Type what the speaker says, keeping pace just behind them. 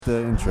The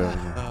intro.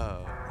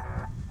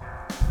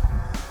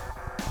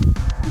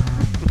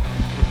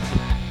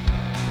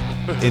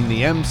 In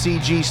the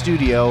MCG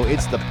studio,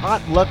 it's the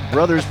Potluck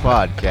Brothers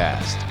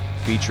podcast,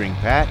 featuring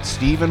Pat,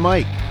 Steve, and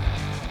Mike.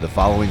 The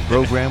following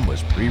program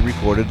was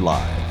pre-recorded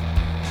live.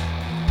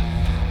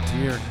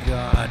 Dear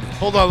God.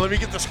 Hold on, let me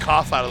get this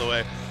cough out of the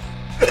way.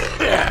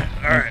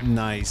 All right.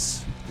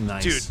 Nice.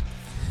 Dude,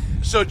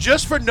 so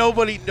just for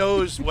nobody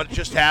knows what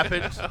just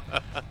happened,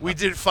 we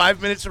did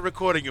 5 minutes of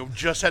recording and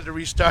just had to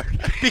restart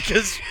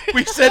because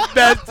we said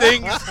bad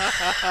things.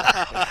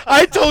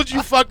 I told you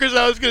fuckers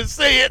I was going to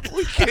say it.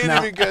 We can't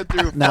even get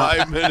through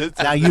 5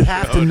 minutes. Now you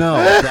have to know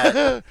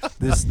that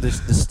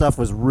this stuff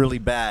was really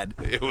bad.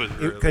 It was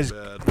really Because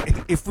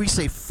bad. if we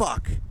say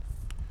fuck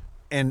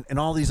and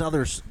all these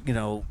others, you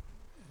know,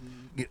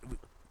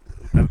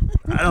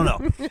 I don't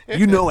know.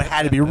 You know it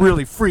had to be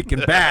really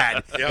freaking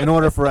bad in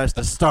order for us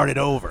to start it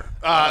over.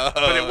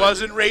 But it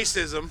wasn't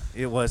racism.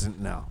 It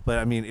wasn't, no. But,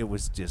 I mean, it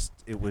was.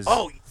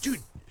 Oh, dude,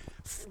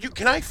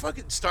 can I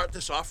fucking start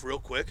this off real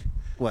quick?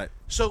 What?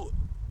 So,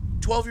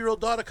 12-year-old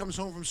daughter comes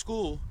home from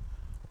school,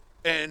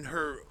 and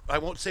I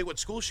won't say what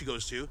school she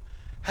goes to,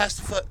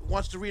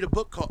 wants to read a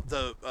book called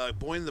The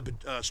Boy in the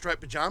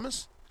Striped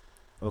Pajamas.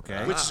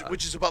 Okay.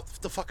 Which is about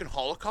the fucking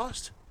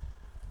Holocaust.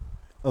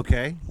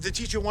 Okay. The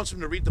teacher wants him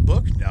to read the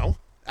book? No,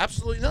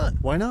 absolutely not.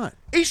 Why not?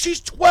 Hey,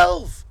 she's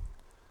 12.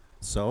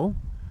 So?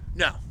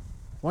 No.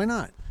 Why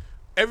not?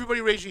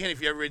 Everybody raise your hand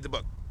if you ever read the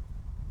book.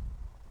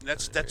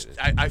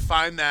 I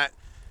find that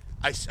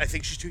I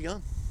think she's too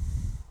young.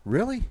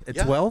 Really? At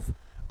Yeah. 12?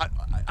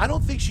 I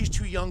don't think she's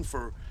too young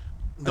for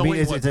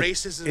knowing what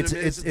racism is and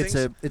things.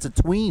 It's a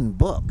tween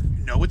book.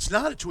 No, it's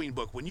not a tween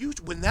book.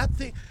 When that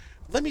thing,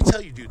 let me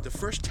tell you, dude, the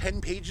first 10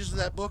 pages of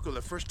that book or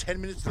the first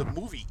 10 minutes of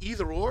the movie,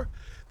 either or,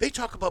 they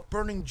talk about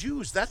burning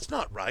Jews. That's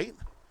not right.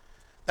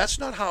 That's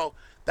not how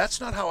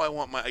I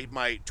want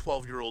my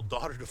 12-year-old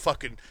daughter to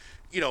fucking,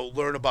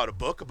 learn about a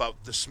book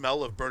about the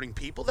smell of burning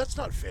people. That's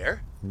not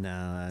fair.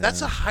 No.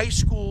 That's a high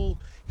school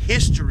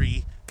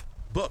history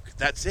book.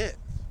 That's it.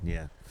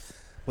 Yeah.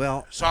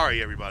 Well,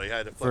 sorry everybody. I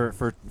had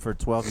to for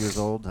 12 years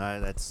old,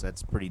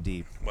 that's pretty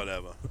deep.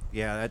 whatever.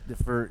 Yeah,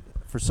 for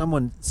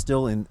someone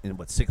still in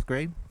what, 6th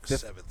grade?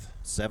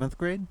 Seventh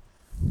grade?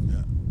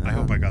 Yeah. I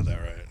hope I got that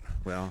right.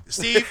 Well,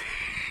 Steve,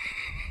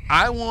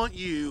 I want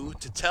you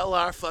to tell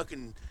our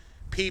fucking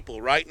people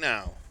right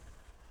now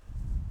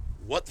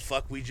what the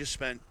fuck we just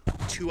spent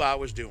 2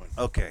 hours doing.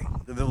 okay.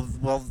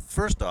 Well,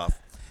 first off,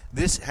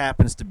 this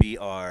happens to be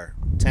our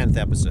 10th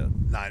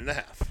episode.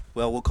 9.5.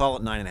 Well, we'll call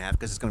it 9.5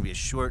 because it's going to be a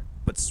short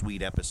but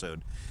sweet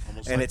episode.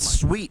 Almost and like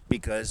it's mine. sweet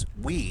because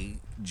we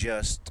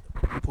just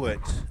put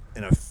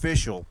an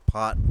official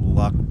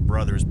Potluck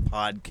Brothers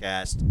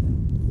podcast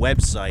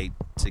website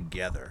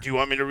together. Do you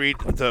want me to read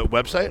the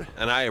website?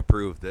 And I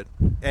approved it.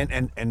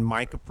 And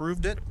Mike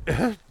approved it.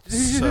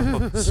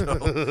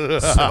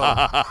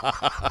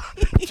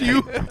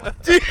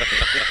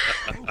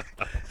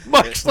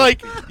 Mike's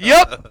like,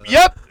 yep.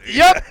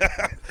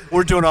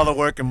 We're doing all the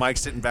work, and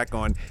Mike's sitting back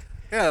going,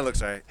 yeah, that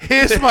looks all right.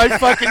 Here's my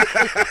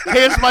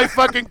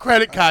fucking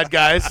credit card,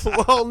 guys.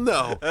 Well,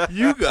 no.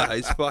 You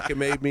guys fucking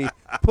made me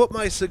put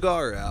my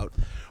cigar out.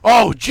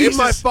 Oh, Jesus. In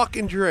my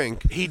fucking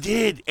drink. He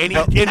did. And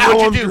Now what'd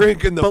I'm you do?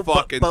 drinking the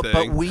fucking but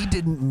thing. we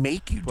didn't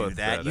make you do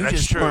that. Pathetic. You That's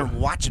just true. weren't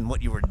watching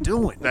what you were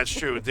doing. That's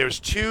true. There's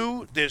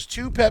two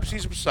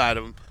Pepsis beside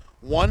him.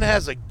 One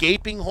has a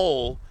gaping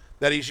hole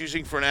that he's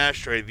using for an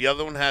ashtray. The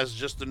other one has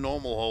just a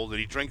normal hole that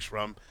he drinks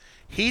from.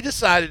 He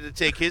decided to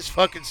take his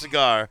fucking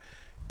cigar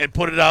and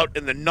put it out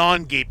in the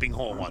non-gaping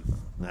hole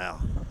one. No.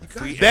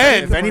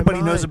 Then- if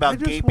anybody knows about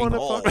gaping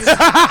holes, All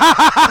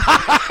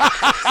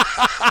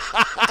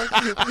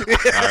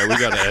right, we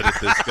got to edit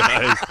this,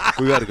 guys.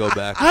 We got to go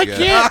back I again.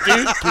 can't, dude.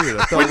 Dude,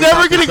 I thought We're we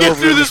never got going to get over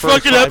through in the this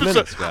first fucking 5 episode.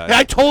 minutes, guys.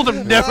 I told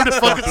him never to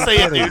fucking say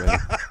it, dude.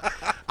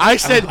 I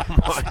said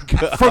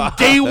from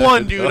day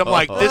one, dude, I'm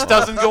like, this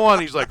doesn't go on.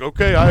 He's like,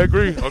 okay, I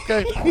agree.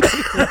 Okay. All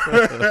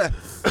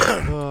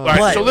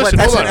right, so listen,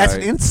 hold on. that's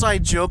an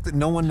inside joke that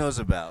no one knows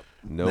about.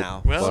 Nope.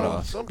 No.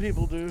 Well, some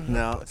people do.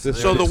 No.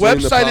 This So the is in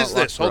website is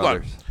Potluck this. Hold on.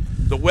 Brothers.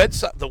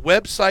 The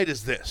website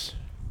is this.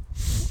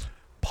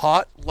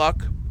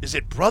 Potluck. Is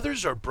it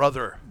brothers or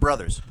brother?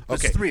 Brothers.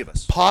 There's Okay. 3 of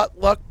us.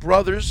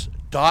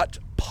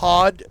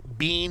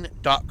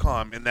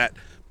 Potluckbrothers.podbean.com. And that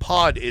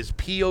pod is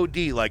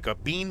P-O-D, like a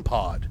bean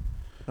pod.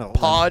 Oh,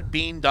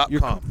 Podbean.com. You're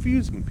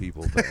confusing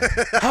people there.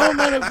 How am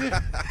I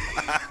to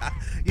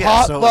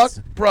yeah, so it's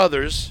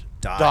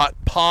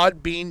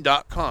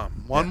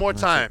Potluckbrothers.podbean.com. One more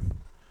that's time.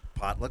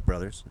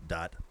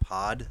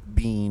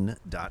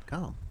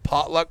 potluckbrothers.podbean.com.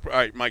 Potluck. All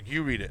right, Mike,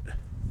 you read it.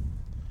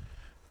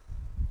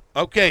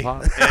 Okay.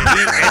 Pot- and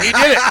he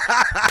did it.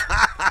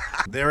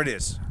 There it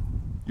is.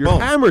 Your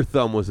Boom. hammer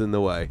thumb was in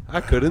the way. I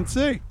couldn't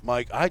see.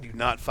 Mike, I do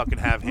not fucking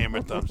have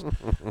hammer thumbs.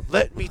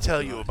 Let me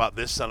tell you about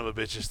this son of a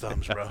bitch's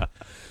thumbs, bro.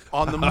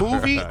 On the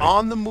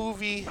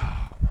movie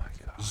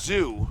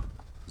Zoo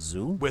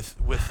Zoo? with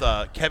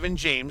Kevin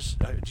James.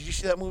 Did you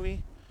see that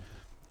movie?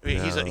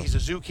 He's a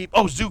zookeeper.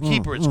 Oh,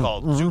 Zookeeper. It's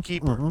called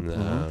Zookeeper.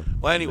 No.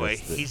 Well, anyway,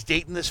 Missed it. he's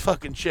dating this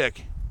fucking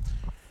chick,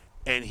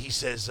 and he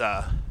says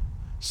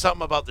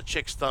something about the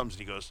chick's thumbs, and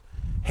he goes,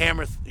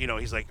 hammer,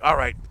 he's like, all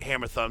right,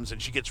 hammer thumbs,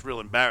 and she gets real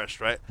embarrassed,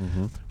 right?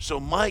 So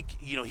Mike,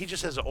 he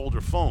just has an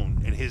older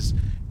phone, and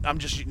I'm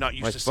just not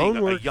used My to seeing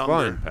phone a works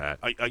younger, fine,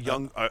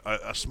 Pat.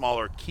 a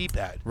smaller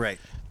keypad. Right.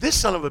 This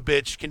son of a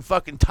bitch can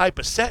fucking type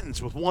a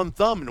sentence with one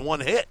thumb and one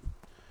hit.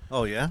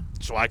 Oh yeah.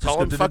 So I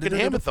call him fucking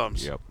hammer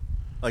thumbs. Yep.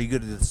 Oh, you go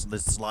to the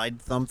slide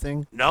thumb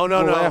thing, No.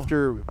 Well,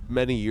 after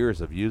many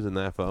years of using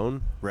that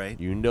phone, right?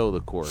 you know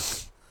the quirk.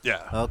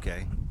 Yeah.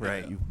 Okay.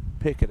 Right. You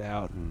pick it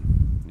out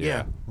and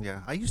Yeah.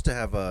 I used to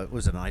have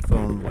was it an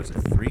iPhone? Was it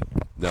 3,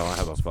 No, I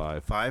have a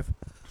 5. 5?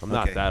 I'm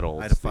not that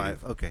old. I had a Steve.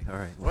 5. Okay. All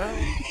right.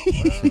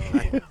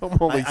 Well, I'm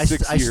only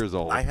 6 years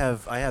old. I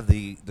have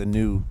the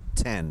new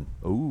 10.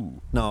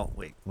 Ooh. No,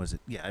 wait. Was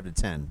it? Yeah, I have a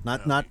 10.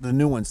 Not the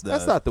new ones.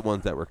 That's not the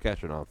ones that were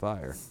catching on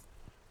fire.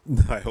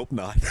 I hope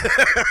not.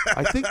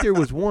 I think there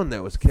was one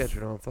that was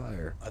catching on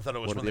fire. I thought it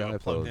was One when of they the were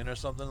plugged iPhones. in or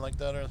something like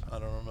that. Or I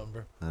don't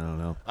remember. I don't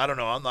know. I don't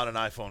know. I'm not an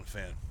iPhone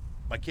fan.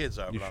 My kids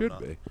are. You but should I'm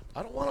not. be.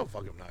 I don't want a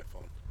fucking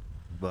iPhone.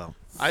 Well,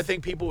 I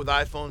think people with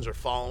iPhones are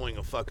following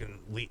a fucking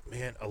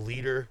a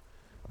leader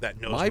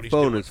that knows My what he's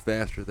phone doing. is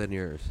faster than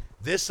yours.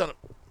 This son of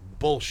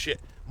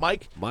bullshit,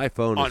 Mike. My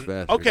phone is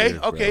faster. Okay,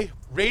 than yours, okay. bro.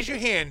 Raise your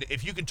hand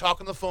if you can talk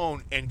on the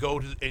phone and go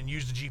to and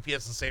use the GPS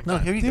at the same no.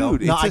 time. Here you Dude,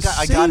 go. No, it's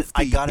I a got it.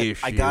 I safety got it.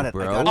 issue, I got it.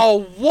 bro. I got it. Oh,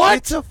 what?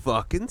 It's a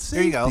fucking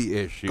Here you go. safety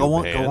issue, Go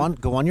on. man.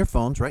 Go on your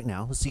phones right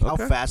now. Let's see how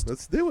Okay, fast.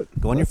 Let's do it.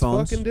 Go on your Let's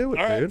phones. Fucking do it,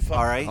 All right, dude. fuck.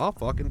 All right. I'll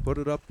fucking put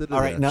it up to the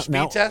All right. Now, Speed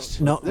now,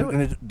 test? No, Do we're it.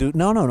 gonna do.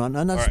 No, not All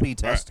right,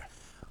 speed all right. test.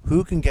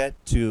 Who can get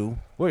to?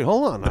 Wait,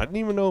 hold on. I didn't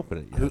even open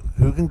it yet.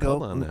 Who can go?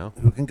 Hold on now.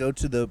 Who can go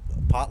to the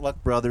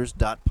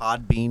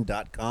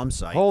potluckbrothers.podbean.com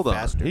site? Hold on.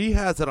 faster? He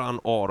has it on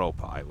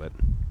autopilot.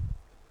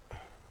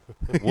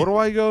 What do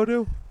I go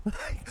to?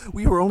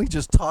 We were only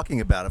just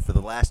talking about it for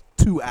the last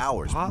 2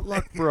 hours.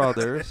 Potluck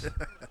Brothers.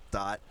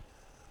 Dot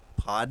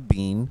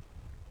podbean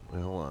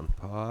Wait, hold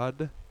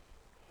on.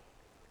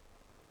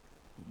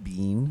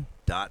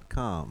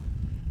 bean.com.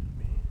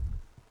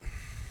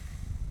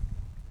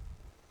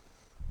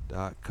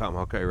 .com.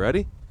 Okay,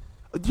 ready?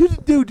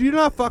 Dude, you're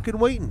not fucking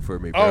waiting for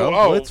me, bro.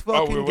 Oh, Let's we're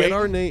fucking get waiting?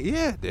 our name.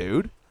 Yeah,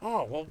 dude.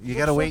 Oh well. You we're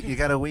gotta wait. fucking- You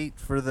gotta wait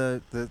for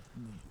the.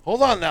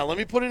 Hold on now. Let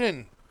me put it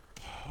in.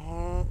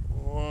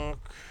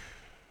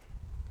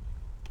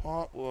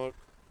 Potluck.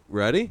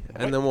 Ready?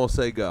 And then we'll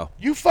say go.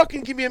 You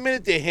fucking give me a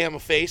minute there, hammer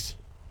face.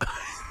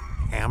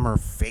 Hammer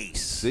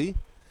face. See?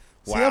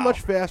 See Wow. how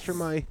much faster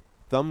my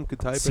thumb could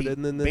type See, it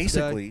in than this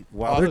basically, guy?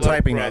 while they're Potluck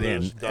typing that in,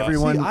 Brothers dot-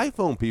 everyone. See,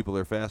 iPhone people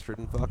are faster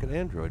than fucking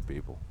Android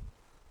people.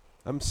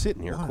 I'm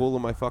sitting here What?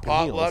 cooling my fucking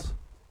Potluck heels.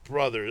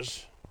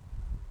 Brothers.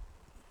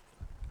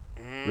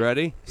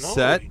 Ready? No,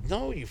 Set?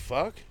 No, you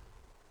fuck.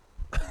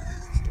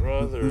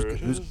 Brothers.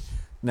 who's-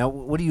 now,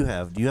 what do you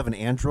have? Do you have an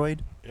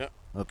Android? Yeah.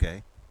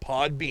 Okay.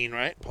 Podbean,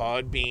 right?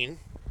 Podbean.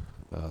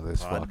 Oh,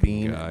 this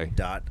fucking guy.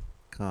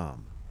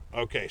 Podbean.com.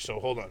 Okay, so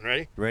hold on.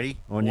 Ready? Ready?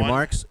 On your One.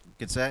 marks,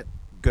 get set,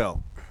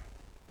 go.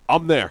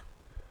 I'm there.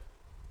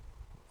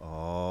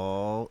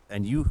 Oh,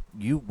 and you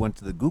went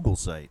to the Google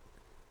site.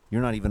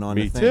 You're not even on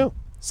Me the thing. too.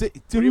 See,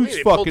 do you mean? whose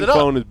They pulled fucking it up.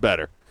 phone is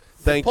better?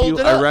 Thank pulled you.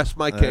 it I up. rest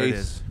my There it case.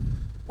 is.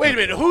 Wait a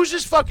minute. Who's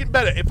this fucking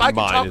better? If I can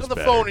Mine talk is on the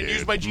better, phone and dude.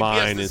 use my GPS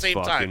Mine at the is same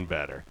fucking time.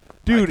 better.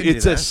 Dude, can do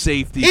it's a that.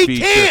 safety He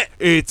feature. can't!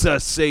 It's a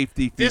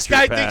safety feature. This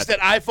guy Pat. thinks that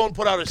iPhone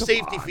put out a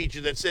safety on.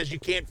 feature that says you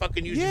can't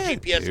fucking use Yeah, your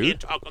GPS dude. and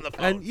talk on the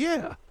phone. And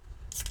yeah.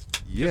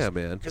 Yeah,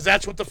 man. Because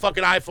that's what the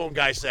fucking iPhone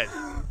guy said.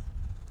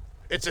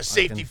 It's a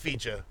safety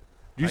feature.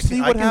 You I see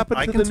can- I what can- happened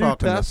I to can the new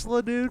talk on the-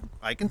 Tesla, dude?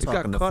 I can It talk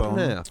got on the cut phone.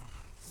 in half.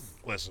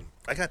 Listen.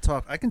 I can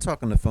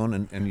talk on the phone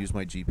and use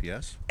my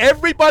GPS.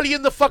 Everybody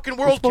in the fucking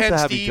We're world supposed can, to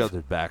have each Steve.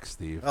 other's back,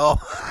 Steve. Oh,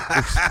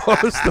 We're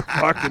supposed to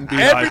fucking be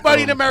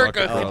Everybody in iPhone America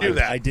fucking can do brothers.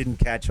 that. I didn't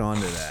catch on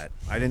to that.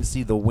 I didn't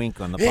see the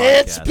wink on the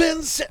It's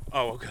podcast. been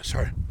Oh, okay,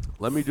 sorry.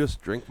 Let me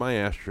just drink my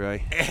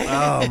ashtray.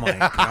 Oh my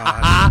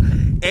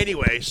god.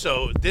 Anyway,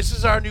 so this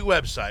is our new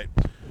website.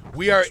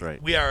 We are That's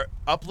right. we are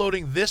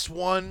uploading this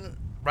one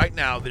right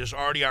now. There's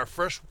already our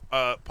first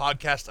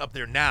podcast up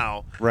there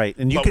now. Right,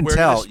 and you But can we're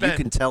gonna tell. You spend-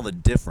 can tell the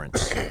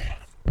difference.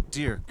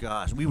 Dear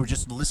gosh, we were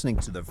just listening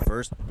to the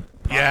first.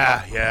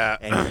 Yeah, yeah.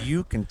 And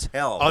you can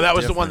tell. Oh, that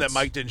was the one that difference.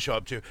 Mike didn't show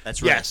up to.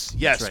 That's right. Yes,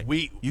 yes. That's right.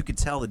 We You could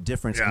tell the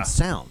difference Yeah. in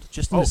sound,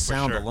 just in Oh, the for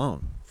sound sure.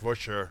 alone. for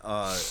sure.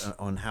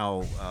 On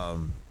how.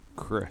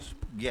 Crisp.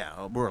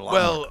 Yeah, we're a lot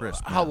Well, more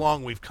crisp. how now.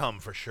 long we've come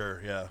for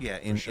sure. Yeah. Yeah,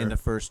 for in sure. the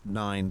first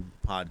 9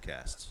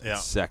 podcasts. Yeah.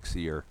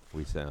 Sexier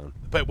we sound.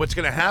 But what's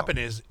going to happen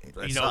is,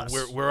 That's you know,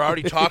 us. we're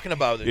already talking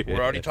about it. Yeah.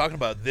 We're already talking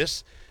about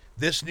this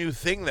new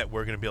thing that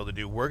we're going to be able to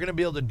do. We're going to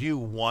be able to do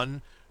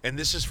one, and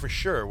this is for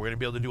sure. We're going to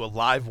be able to do a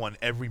live one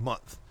every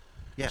month.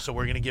 Yeah. So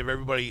we're going to give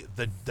everybody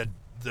the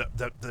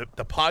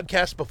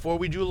podcast before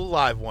we do the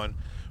live one.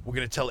 We're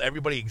going to tell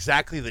everybody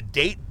exactly the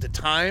date, the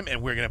time,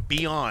 and we're going to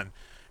be on,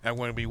 and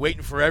we're going to be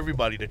waiting for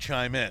everybody to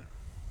chime in.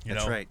 You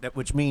That's know? right.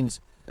 Which means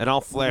And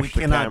I'll flash we the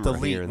cannot camera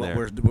delete here and what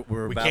there.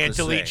 we're We about can't to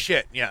delete say.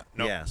 shit. Yeah.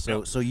 No. Yeah,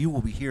 so you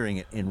will be hearing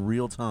it in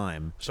real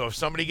time. So if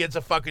somebody gets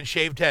a fucking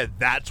shaved head,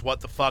 that's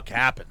what the fuck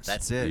happens.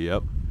 That's it.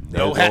 Yep.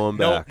 no going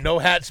hat. back. No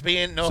hats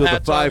being. No So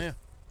hats on you.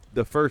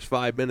 the first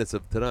 5 minutes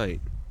of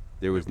tonight,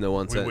 there was no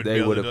We unsaid. wouldn't They be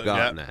able would to have do-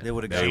 gotten yeah. that. They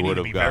would have So got you it. need would to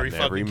have be very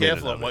gotten every fucking minute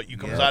careful of on it. what you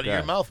comes Yeah. out of your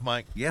Okay. mouth,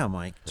 Mike. Yeah,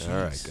 Mike. All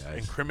right, Jeez. guys.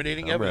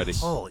 Incriminating I'm evidence. ready.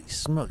 Holy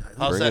smoke.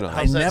 How's Bring that? it on. I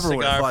How's that never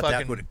would have cigar thought that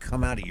fucking? would have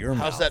come out of your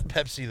How's mouth. that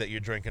Pepsi that you're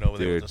drinking over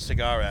there with Dude, the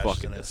cigar ashes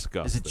Fucking in it?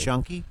 disgusting. Is it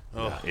chunky?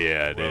 Oh,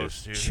 Yeah, it gross,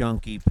 is. dude.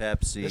 Chunky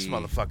Pepsi. This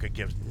motherfucker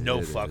gives no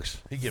It is. fucks.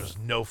 He gives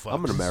no fucks.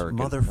 I'm an American.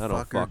 I don't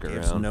Motherfucker fuck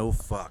gives around. no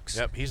fucks.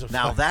 Yep, he's a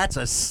Now fuck. that's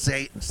a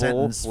sentence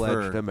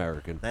Full-fledged for...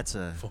 American. That's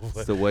a...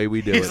 It's the way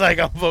we do He's it. like,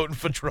 I'm voting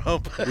for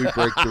Trump. We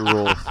break the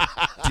rules.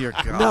 Dear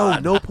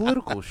God. No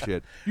political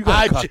shit. You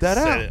I gotta cut just that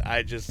said out. it.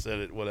 I just said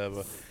it.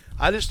 Whatever.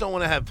 I just don't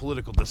want to have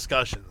political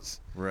discussions.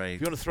 Right.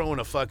 If you want to throw in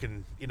a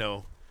fucking,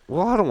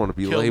 Well, I don't want to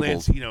be kill labeled.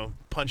 Nancy,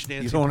 punch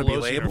Nancy don't wanna be Pelosi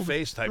in her labeled?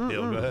 face type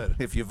deal, go ahead.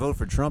 If you vote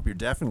for Trump, you're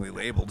definitely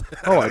labeled.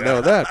 Oh, I know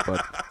that,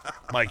 but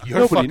Mike, you're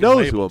nobody fucking knows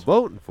who I'm labeled.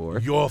 voting for.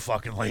 You're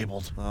fucking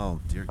labeled. Oh,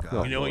 dear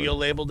God. You know what Lord. your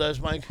label does,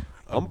 Mike?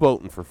 I'm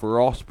voting for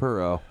Ross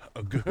Perot.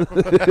 A good.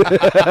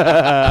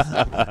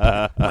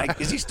 Mike,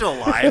 is he still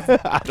alive?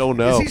 I don't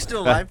know. Is he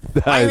still alive?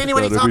 That Why is ain't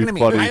anybody gonna talking be to me?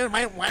 funny.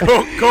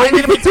 Why ain't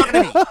anybody talking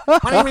to me? Why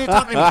ain't anybody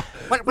talking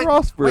to me?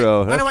 Ross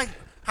Perot, Why huh?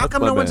 how That's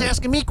come my no one's man.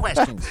 asking me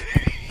questions?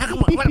 How come,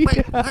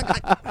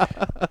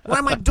 what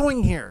am I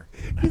doing here?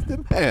 He's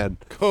the man.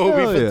 Kobe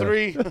Hell for yeah.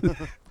 3.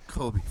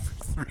 Kobe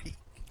for 3.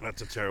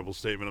 That's a terrible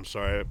statement. I'm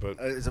sorry, but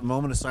Is a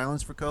moment of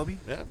silence for Kobe?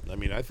 yeah, I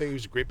mean, I think he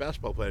was a great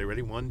basketball player.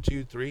 Ready? 1,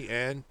 2, 3,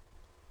 and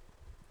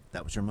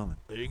That was your moment.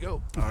 there you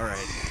go. All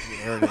right.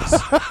 There it is.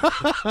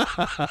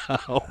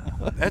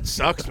 That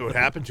sucks. What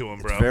happened to him,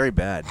 bro? Very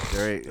bad.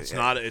 Very. It's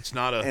not. It's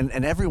not a.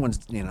 And everyone's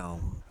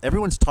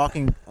everyone's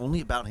talking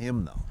only about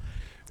him though.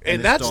 And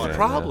his that's daughter. the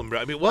problem, bro.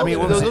 I mean, well,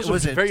 what those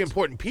was are it? very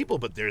important people,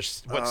 but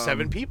there's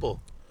 7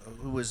 people.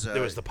 Who was?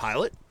 There was the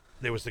pilot.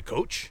 There was the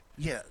coach.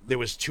 yeah. There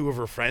was 2 of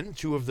her friends,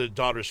 2 of the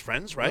daughter's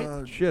friends,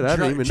 right? Shit, I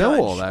didn't even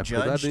know all that,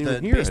 because I Judge, didn't even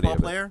the hear any baseball of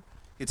it. player.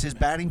 It's his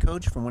batting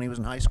coach from when he was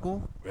in high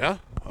school. Yeah.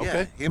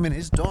 Okay. Yeah, him and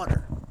his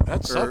daughter.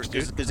 That sucks,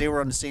 dude. Because they were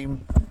on the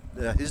same.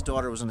 His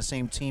daughter was on the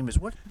same team as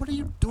what? What are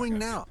you doing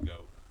now?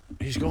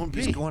 He's going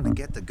He's pee. going to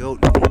get the goat.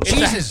 a-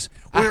 Jesus,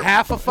 a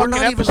half a we're fucking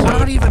not episode. We're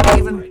not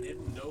even.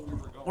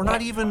 We're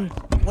not even.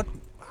 What?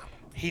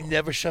 He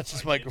never shuts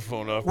his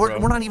microphone off, We're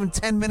bro. not even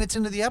 10 minutes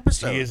into the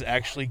episode. He is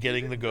actually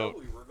getting the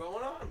goat.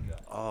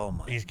 Oh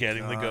my. He's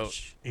getting the goat.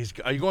 gosh.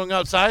 Are you going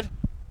outside?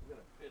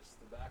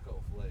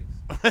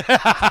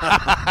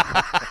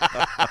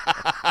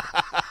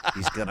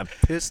 He's gonna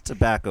piss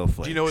tobacco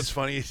flakes. Do you know what's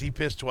funny? Is he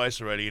pissed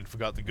twice already and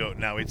forgot the goat.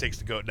 Now he takes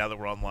the goat. Now that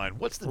we're online,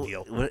 what's the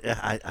deal?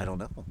 I don't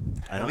know.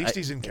 At least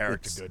he's in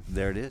character good.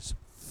 There it is.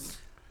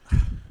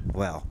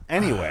 Well,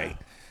 anyway,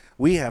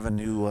 we have a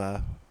new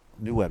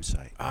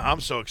website,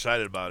 I'm so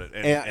excited about it.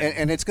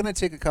 and it's going to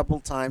take a couple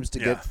times to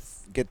Yeah.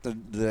 get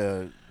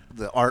the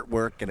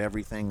artwork and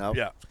everything up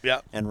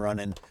yeah. and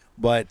running.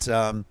 But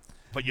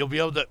But you'll be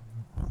able to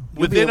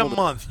You'll be within a able to-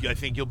 month. I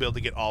think you'll be able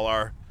to get all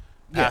our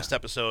past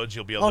episodes.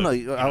 You'll be able. oh to, no,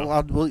 you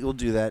know, we'll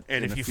do that.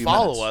 and in if a you few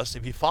follow minutes.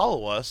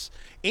 us,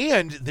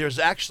 and there's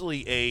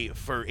actually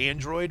for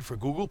Android, for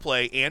Google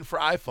Play, and for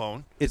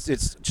iPhone, it's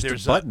just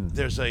there's a button.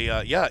 there's an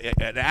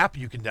app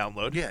you can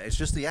download. Yeah, it's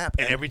just the app.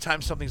 And every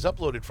time something's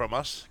uploaded from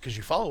us, because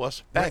you follow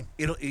us, bang.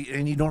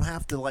 and you don't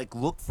have to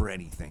look for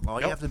anything. All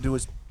you Nope. have to do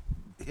is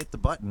hit the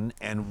button,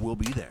 and we'll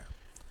be there.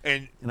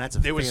 And that's a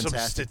there was some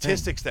fantastic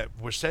statistics that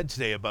were said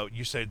today about,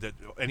 you said that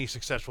any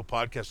successful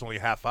podcast is only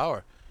a half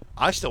hour.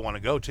 I still want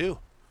to go too.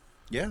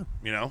 Yeah.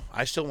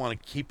 I still want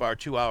to keep our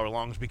 2-hour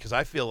longs because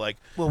I feel like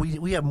Well,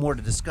 we have more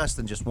to discuss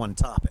than just one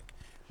topic.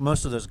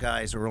 Most of those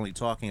guys are only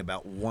talking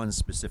about one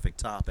specific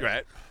topic,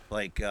 Right.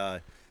 Like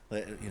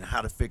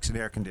how to fix an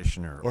air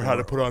conditioner, or how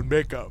to put on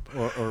makeup.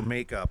 or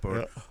makeup,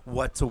 or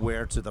what to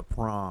wear to the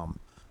prom,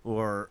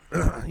 or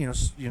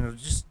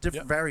just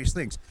different various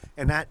things.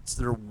 And that's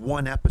their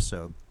one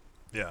episode,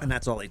 Yeah. and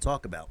that's all they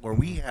talk about. Where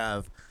we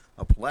have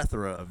a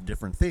plethora of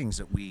different things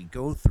that we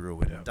go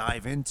through and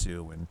dive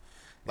into, and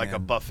Like a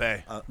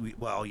buffet.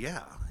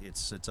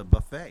 it's a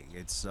buffet.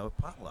 It's a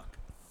potluck,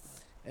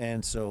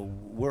 and so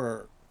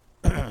we're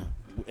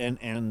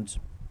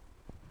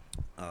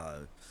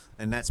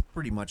and that's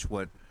pretty much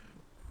what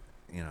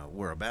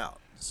we're about.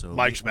 So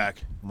Mike's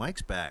back.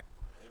 Mike's back,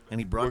 and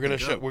he brought. We're gonna the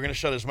shut. goat. We're gonna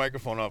shut his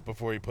microphone off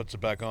before he puts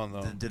it back on,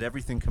 though. Did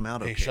everything come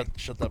out Hey, okay?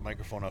 shut that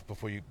microphone off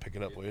before you pick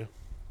it up, will you?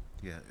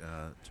 Yeah,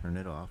 turn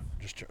it off.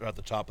 Just at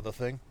the top of the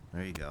thing.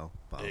 There you go.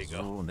 There you go.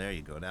 Oh, there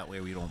you go. That way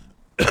we don't.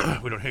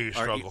 We don't hear you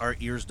struggle. Our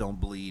ears don't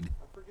bleed.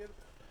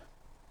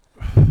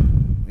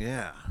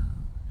 Yeah.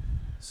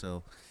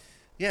 So,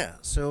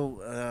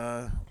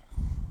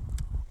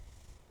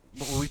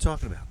 what were we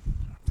talking about?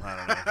 I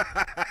don't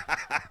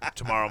know.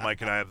 Tomorrow,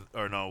 Mike and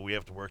I we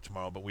have to work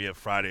tomorrow, but we have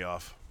Friday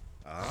off.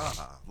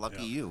 Ah,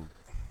 lucky you.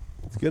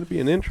 It's going to be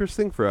an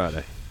interesting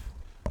Friday.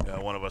 Yeah,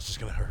 one of us is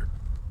gonna hurt.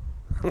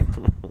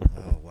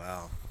 Oh,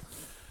 wow.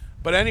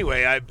 But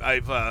anyway,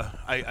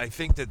 I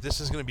think that this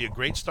is going to be a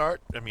great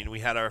start. I mean, we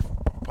had our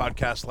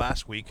podcast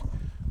last week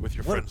with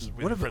your friends,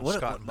 Scott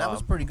and Bob. That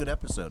was a pretty good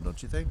episode,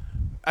 don't you think?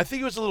 I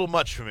think it was a little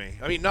much for me.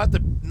 I mean, not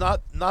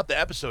the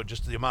episode,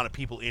 just the amount of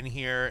people in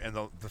here and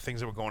the things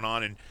that were going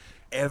on, and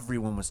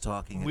everyone was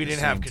talking. We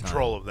didn't have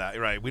control of that,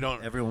 right? We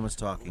don't. Everyone was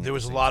talking. There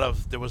was a lot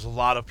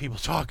of people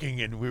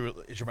talking, and we were.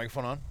 Is your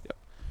microphone on? Yep.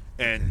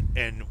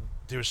 And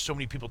there was so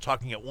many people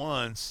talking at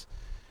once.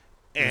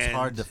 And it was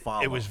hard to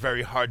follow. It was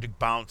very hard to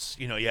bounce.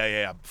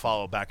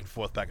 Follow back and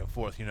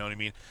forth. You know what I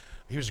mean?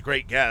 He was a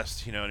great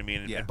guest. You know what I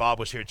mean? And Bob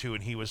was here too,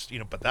 and he was.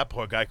 But that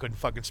poor guy couldn't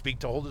fucking speak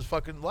to hold his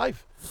fucking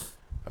life.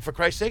 For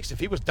Christ's sakes, if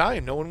he was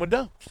dying, no one would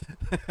know.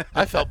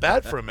 I felt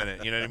bad for a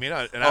minute. You know what I mean?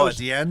 At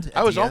the end?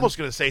 I was almost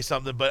going to say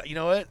something, but you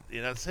know what?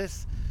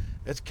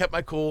 It's kept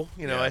my cool.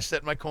 I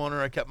sat in my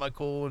corner. I kept my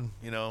cool, and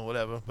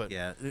whatever. But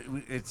yeah,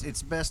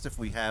 it's best if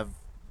we have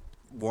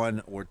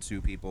one or two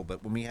people.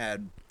 But when we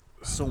had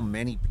so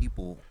many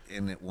people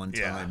in at one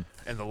time,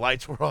 and the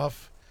lights were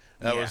off,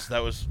 that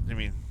was. I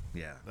mean,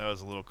 that was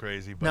a little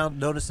crazy. But now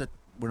notice that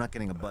we're not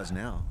getting a buzz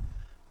now.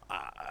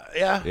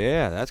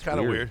 Yeah, that's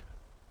kind of weird.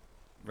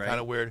 Right?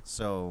 Kind of weird.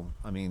 So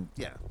I mean,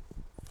 yeah.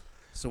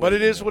 So but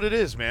it is what it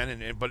is,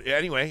 man. But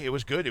anyway, it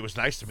was good. It was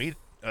nice to meet,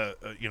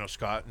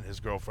 Scott and his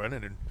girlfriend,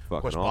 and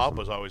of course Bob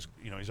was always,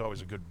 he's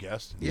always a good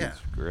guest. Yeah,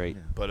 great.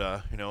 Yeah. But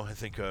I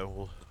think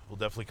we'll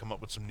definitely come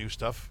up with some new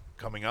stuff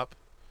coming up.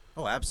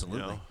 Oh,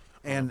 absolutely.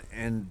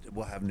 And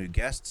we'll have new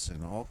guests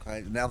and all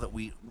kinds. Now that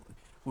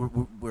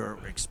we're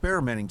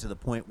experimenting to the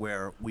point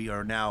where we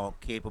are now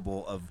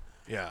capable of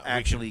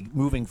actually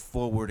moving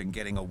forward and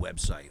getting a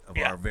website of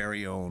our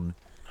very own.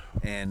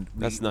 And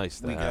that's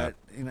nice. We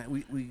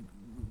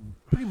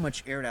pretty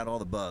much aired out all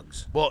the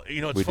bugs. Well,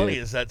 what's funny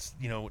is that's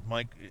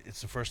Mike.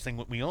 It's the first thing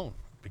that we own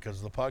because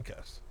of the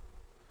podcast.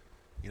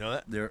 You know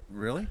that? There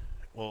really?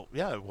 Well,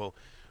 yeah. Well,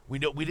 we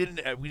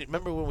didn't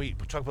remember when we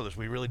talked about this.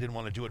 We really didn't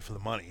want to do it for the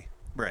money.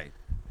 Right.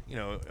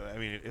 I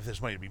mean, if there's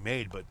money to be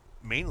made, but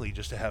mainly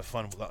just to have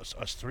fun with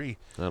us three.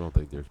 I don't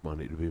think there's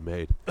money to be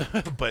made.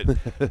 but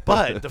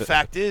the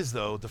fact is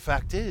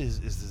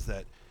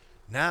that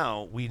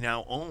now we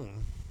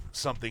own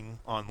something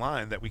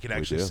online that we can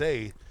actually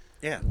say,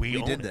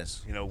 we did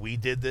this. We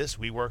did this.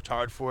 We worked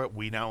hard for it.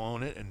 We now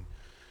own it. And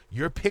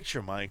your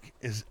picture, Mike,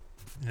 is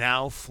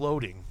now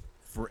floating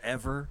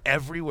forever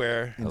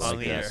everywhere on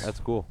the air. That's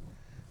cool.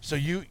 So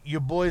your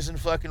boys in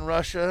fucking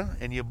Russia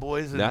and your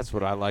boys in that's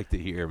what I like to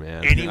hear,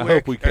 man. Anywhere I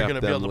hope we are going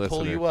to be able to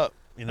pull you up.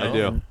 I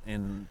do.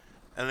 And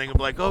they're going to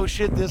be like, oh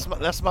shit,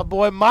 that's my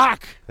boy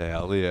Mark.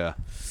 Hell yeah.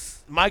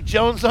 Mike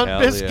Jones on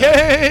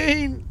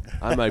Biscayne.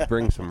 I might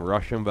bring some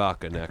Russian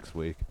vodka next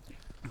week.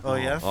 Oh,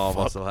 yeah? All of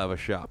us will have a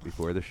shot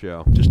before the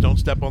show. Just don't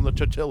step on the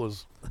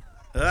tortillas.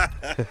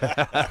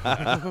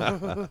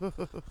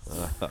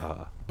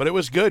 But it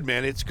was good,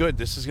 man. It's good.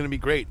 This is going to be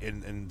great.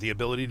 And the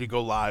ability to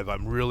go live,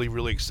 I'm really,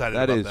 really excited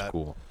about that. That is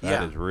cool.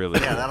 That is really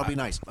cool. Yeah, that'll be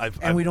nice.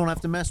 And we don't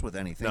have to mess with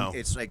anything. No.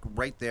 It's like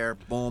right there,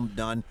 boom,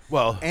 done.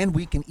 Well, and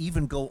we can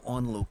even go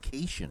on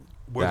location.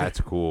 That's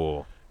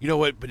cool. You know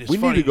what? But it's we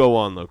funny. need to go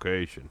on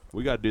location.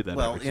 We got to do that.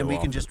 Well, every and so we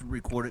often. can just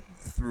record it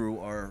through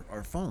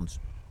our phones.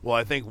 Well,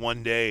 I think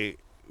one day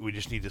we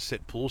just need to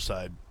sit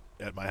poolside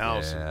at my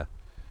house. Yeah.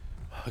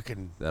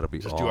 And that'll be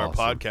just awesome. do our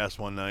podcast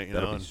one night.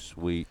 That'll be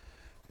sweet.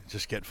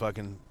 Just get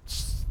fucking,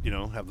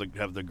 have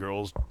the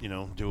girls,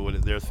 do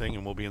their thing,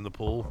 and we'll be in the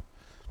pool.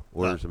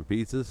 Order some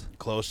pizzas.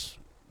 Close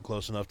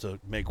enough to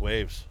make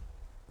waves.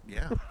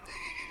 Yeah.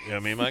 You know what I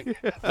mean, Mike?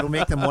 It'll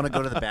make them want to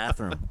go to the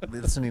bathroom,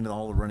 listening to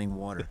all the running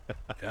water.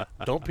 Yeah.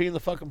 Don't pee in the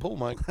fucking pool,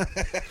 Mike.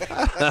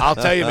 I'll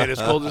tell you, man. As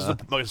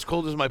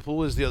cold as my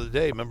pool is the other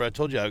day. Remember, I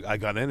told you I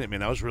got in it,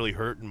 man. I was really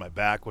hurting. My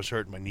back was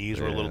hurting. My knees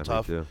were a little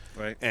tough. Too.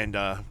 Right. And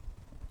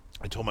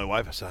I told my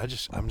wife, I said,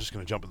 I'm just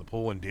going to jump in the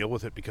pool and deal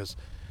with it because,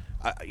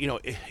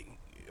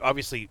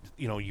 obviously,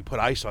 you put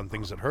ice on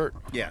things that hurt.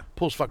 Yeah.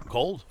 Pool's fucking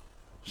cold.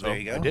 So there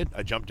you go. I did.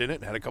 I jumped in it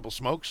and had a couple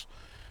smokes.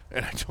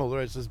 And I told her,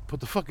 I said,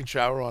 put the fucking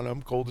shower on.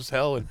 I'm cold as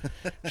hell. And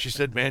she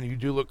said, man, you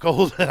do look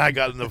cold. And I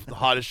got in the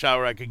hottest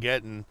shower I could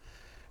get. And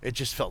it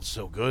just felt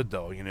so good,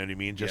 though. You know what I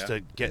mean? Just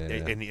to get,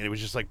 and it was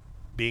just like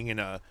being in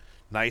a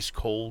nice,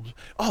 cold.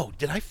 Oh,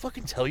 did I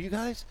fucking tell you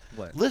guys?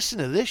 What? Listen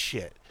to this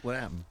shit. What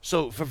happened?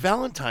 So for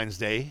Valentine's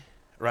Day,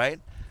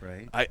 right?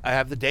 Right. I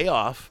have the day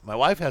off. My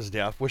wife has the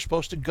day off. We're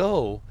supposed to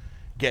go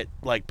get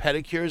like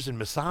pedicures and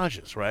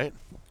massages, right?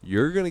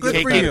 You're going to Good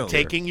get for you.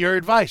 Taking your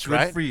advice, Good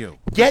right? for you.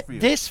 Get Good for you.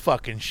 this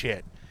fucking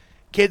shit.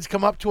 Kids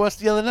come up to us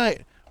the other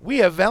night. We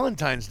have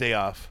Valentine's Day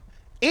off.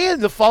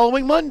 And the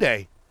following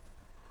Monday.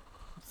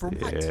 For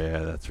what? Yeah,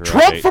 that's right.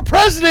 Trump for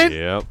president.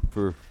 Yep,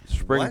 for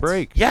spring What?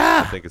 break.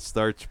 Yeah. I think it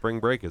starts spring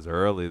break is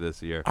early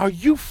this year. Are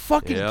you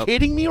fucking Yep.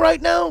 kidding me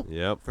right now?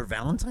 Yep. For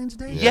Valentine's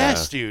Day? Yeah.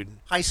 Yes, dude.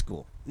 High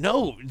school.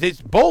 No,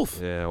 it's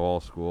both. Yeah, all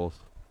schools.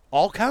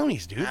 All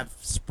counties, dude. Have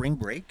spring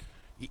break?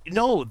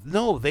 No,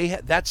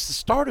 that's the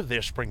start of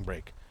their spring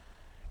break.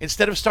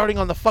 Instead of starting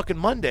on the fucking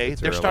Monday, It's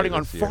they're early starting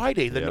on this year.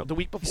 Friday, Yep. the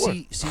week before.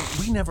 See,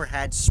 we never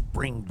had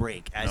spring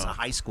break as No. a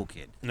high school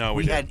kid. No,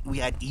 we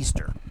had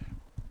Easter.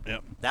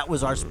 Yep. That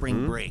was our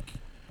spring break.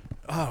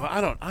 Oh,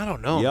 I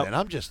don't know, Yep. man.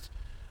 I'm just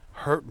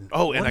hurting.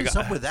 Oh, and What I is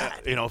got up with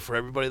that? for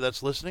everybody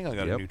that's listening, I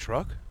got a Yep. new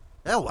truck.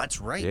 Oh, that's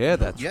right. Yeah,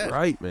 that's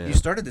right, man. You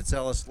started to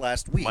tell us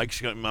last week.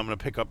 I'm going to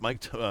pick up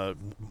Mike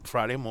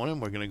Friday morning.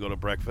 We're going to go to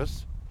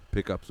breakfast.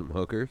 Pick up some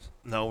hookers.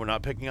 No, we're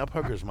not picking up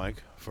hookers,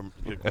 Mike.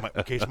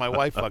 In case my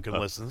wife fucking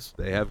listens.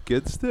 They have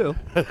kids too.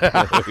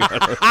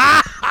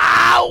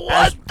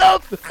 What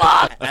the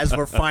fuck? As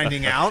we're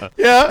finding out.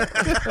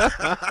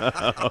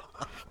 Yeah.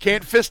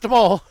 Can't fist them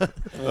all.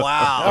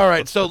 Wow. All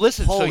right, so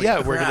listen. Holy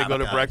we're going to crap, go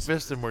to guys.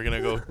 breakfast, and we're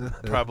going to go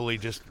probably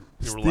just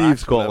relax.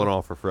 Steve's calling whatever.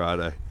 off for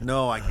Friday.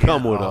 No, I can't.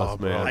 Come with Oh, us,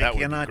 bro, man. that I would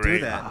be cannot do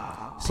great.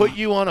 that. Put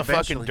you on a fucking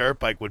eventually- dirt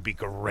bike would be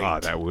great. Oh,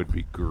 that would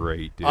be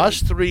great, dude.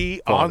 Us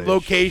three Fun on as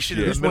location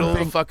in shit. the middle of Here's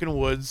the one fucking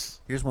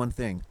woods. Here's one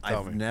thing.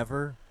 Tell I've me.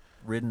 never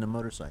ridden a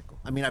motorcycle.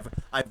 I mean,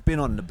 I've been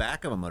on the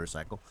back of a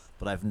motorcycle,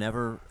 but I've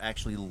never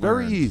actually learned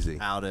Very easy.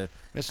 how to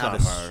It's how not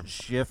to hard.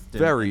 shift and,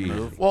 Very and easy.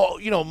 move.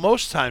 Well,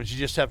 most times you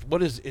just have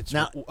it's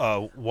Now-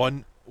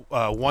 one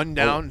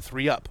down,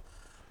 three up.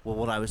 Well,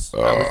 what I was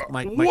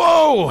my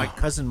Whoa! my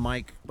cousin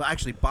Mike. Well,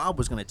 actually, Bob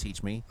was going to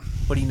teach me,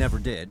 but he never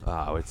did.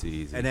 Oh, it's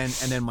easy. And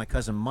then my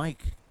cousin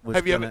Mike was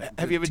Have you going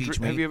ever to teach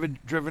me. have you ever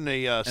driven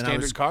a I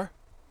standard was- car?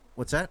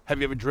 What's that? Have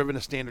you ever driven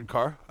a standard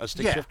car, a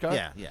stick Yeah, shift car?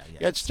 yeah.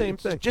 It's Same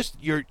it's thing.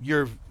 Just your That's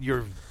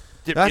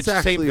it's the same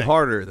actually thing.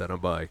 harder than a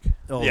bike.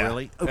 Oh, Yeah,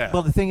 really? Oh, yeah.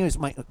 Well, the thing is,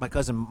 my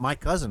cousin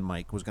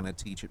Mike was going to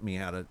teach me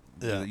how to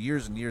Yeah.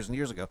 years and years and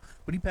years ago,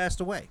 but he passed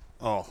away.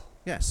 Oh,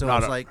 Yeah, so Not I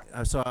was a- like,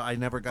 so I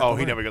never got. oh, to he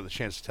learn. never got the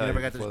chance to tell I you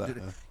never got before to.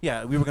 that.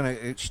 Yeah, we were going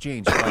to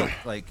exchange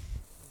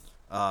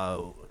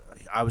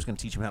I was going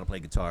to teach him how to play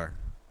guitar.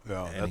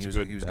 Yeah, and that's he was,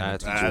 good. He was gonna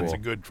That's teach That's me.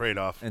 a good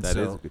trade-off. And That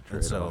so, is a good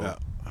and so, trade-off.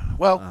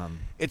 Well, um,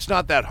 it's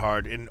not that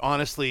hard, and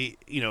honestly,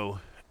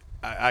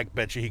 I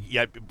bet you,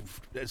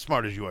 as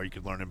smart as you are, you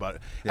could learn about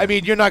it. Yeah. I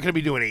mean, you're not going to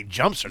be doing any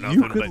jumps or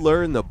nothing. You could but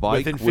learn the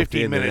bike within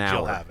 15 an minutes hour,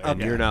 you'll have it. and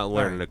Okay. you're not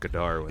learning Alright. a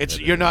guitar. It's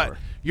within you're an not hour.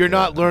 you're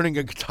not learning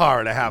a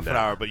guitar in a half an No.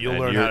 hour, but you'll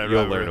And learn you're- how to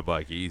You'll drive learn a- a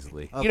bike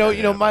easily. Okay. You know,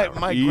 Yeah, my an hour.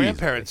 my Easy.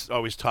 grandparents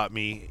always taught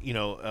me,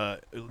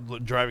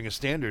 driving a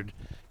standard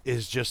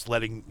is just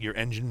letting your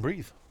engine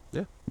breathe.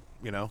 Yeah.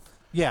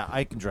 yeah,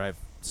 I can drive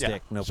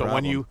stick. No so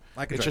problem. when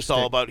I can it's drive just all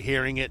stick. about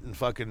hearing it and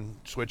fucking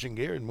switching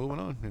gear and moving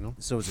on.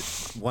 So is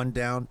it one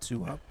down,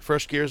 two up?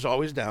 First gear is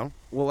always down.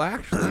 Well,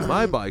 actually,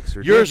 my bikes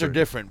are Yours different. are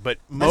different, but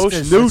That's most 'cause-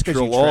 that's 'cause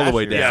you neutral all the trash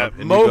way it. down. yeah, and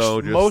you most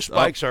go just most up,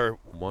 bikes are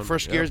one,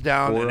 first yeah, gear's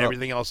down four and up.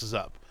 everything else is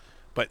up.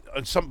 But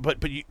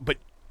but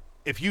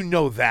if you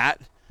know that,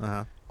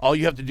 Uh-huh. all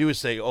you have to do is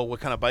say, "Oh, what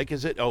kind of bike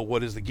is it? Oh,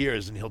 what is the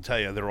gears?" And he'll tell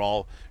you they're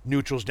all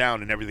neutrals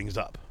down and everything's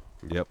up.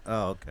 Yep.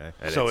 Oh, okay.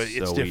 And So it's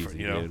it's so different, easy,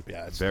 you know? dude. Yeah,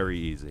 it's- very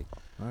easy.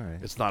 All right.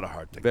 It's not a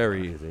hard thing.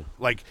 Very easy.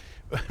 Like,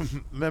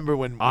 remember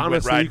when we Honestly,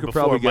 went riding you could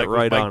before? probably get Mike,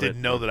 right Mike on didn't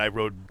it. know that I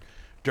rode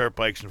dirt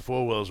bikes and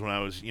four wheels when I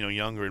was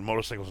younger, and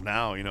motorcycles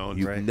now. And,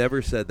 You've Right.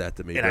 never said that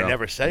to me, and bro. I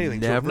never said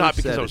anything to him, Never not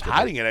because said I was it to me.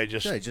 hiding it. I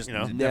just, Yeah, it just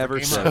Never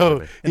came said up. it to So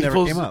me. It never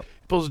pulls, came up.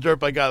 pulls the dirt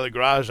bike out of the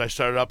garage. I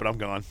start it up, and I'm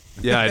gone.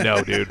 Yeah, I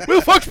know, dude. Where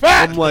the fuck's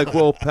Pat? I'm like,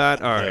 well,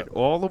 Pat, all right, Yeah.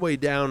 all the way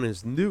down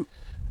is new,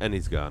 and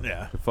he's gone.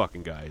 Yeah. The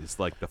fucking guy is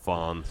like the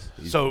Fonz.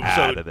 He's So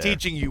out of there.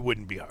 teaching you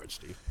wouldn't be hard,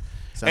 Steve.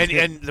 Sounds good.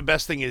 And the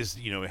best thing is,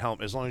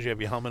 helmet. As long as you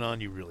have your helmet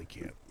on, you really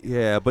can't.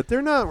 Yeah, but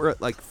they're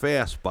not like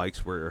fast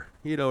bikes where,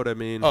 you know what I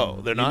mean? Oh,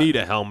 they're you not? need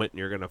a helmet and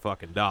you're going to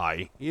fucking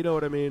die. You know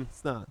what I mean?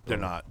 It's not. They're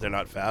not. They're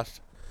not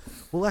fast.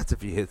 Well, that's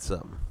if you hit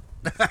something.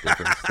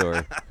 Different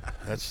story.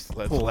 Let's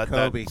Pull let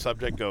Kobe. that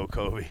subject go,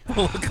 Kobe.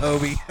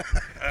 Kobe.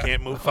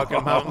 Can't move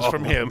fucking mountains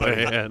from here,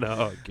 buddy. Man,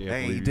 oh, I can't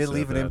Hey, believe he you did said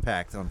leave an that.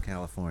 impact on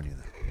California.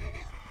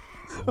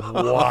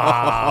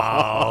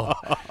 Wow.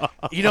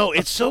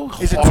 It's so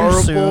Is it too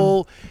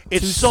horrible.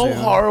 It's Too so soon.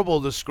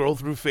 horrible to scroll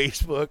through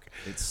Facebook.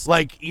 It's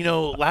Like,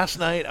 last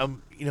night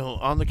I'm,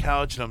 on the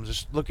couch and I'm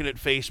just looking at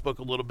Facebook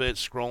a little bit,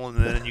 scrolling,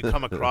 and then you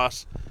come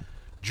across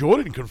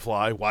Jordan can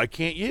fly. Why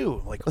can't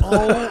you? Like,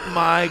 oh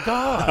my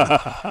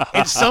God.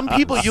 And some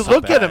people, you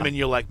look at them and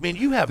you're like, man,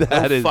 you have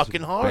That no is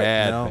fucking heart.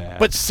 bad, No. bad.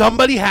 But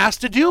somebody has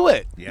to do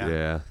it.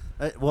 yeah.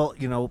 well,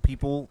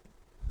 people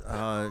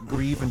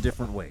grieve in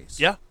different ways.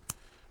 Yeah.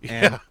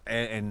 And,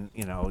 and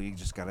you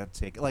just gotta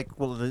take it. Like,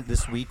 well,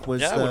 this week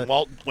was Yeah,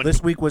 the, when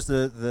this week was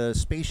the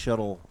space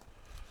shuttle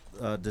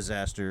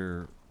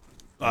disaster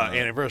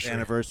anniversary.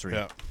 Anniversary.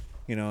 Yeah.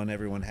 And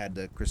everyone had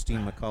the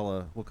Christine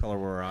McCullough. What color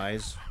were her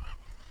eyes?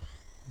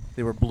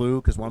 They were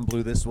blue because one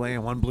blew this way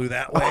and one blew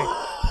that way.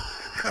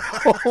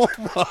 Oh,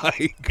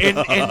 my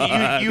God.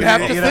 And you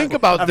have to think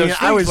about those things.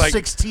 I was like,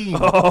 16,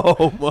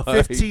 Oh, my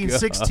 15, God.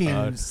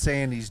 16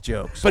 saying these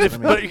jokes. But if I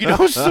mean,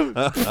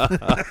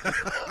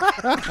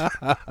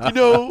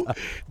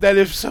 that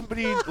if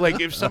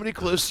somebody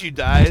close to you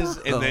dies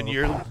and then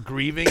you're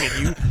grieving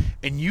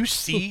and you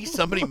see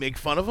somebody make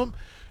fun of them,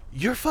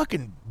 you're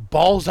fucking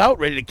balls out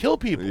ready to kill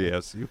people.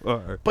 Yes, you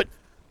are. But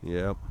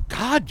Yep.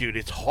 God, dude,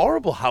 it's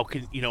horrible. How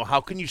can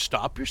you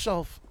stop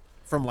yourself?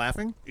 from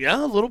laughing?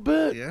 Yeah, a little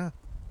bit. Yeah.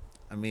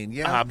 I mean,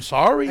 yeah. I'm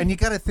sorry. And you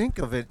got to think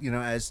of it,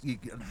 as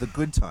the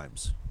good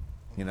times,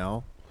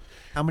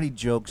 How many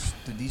jokes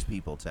did these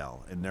people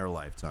tell in their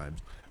lifetimes?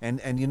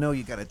 And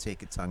you got to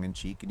take it tongue in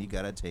cheek, and you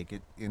got to take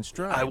it in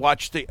stride. I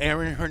watched the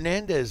Aaron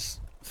Hernandez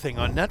thing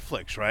on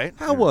Netflix, right?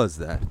 How was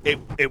that?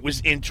 It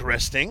was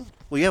interesting.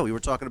 Well, yeah, we were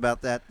talking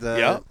about that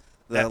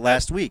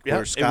last week,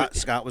 where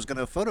Scott was going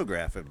to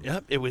photograph him.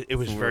 Yep, it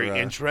was very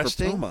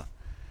interesting. For Puma.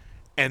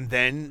 And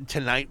then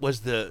tonight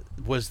was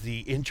the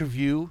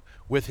interview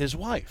with his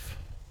wife,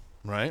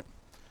 right?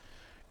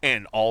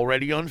 And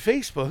already on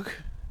Facebook,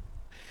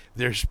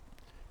 there's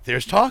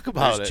talk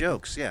about There's it.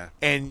 jokes, yeah.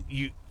 And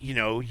you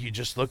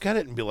just look at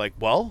it and be like,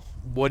 well,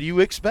 what do you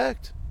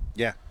expect?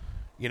 Yeah.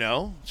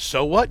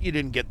 So what? You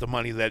didn't get the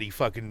money that he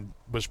fucking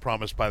was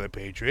promised by the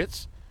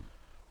Patriots.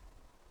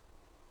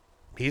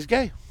 He's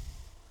gay.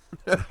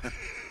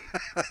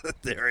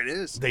 There it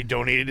is. They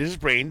donated his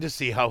brain to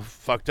see how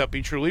fucked up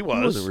he truly was.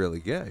 He wasn't really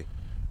gay.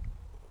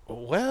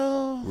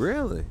 Well,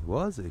 Really?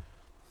 Was he?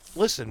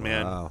 listen,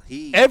 man. Wow.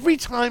 Every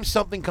time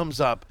something comes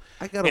up,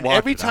 I gotta and watch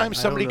every it. time I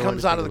somebody don't know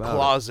comes out of the anything about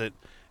closet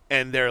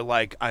and they're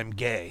like, I'm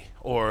gay,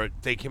 or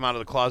they came out of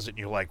the closet and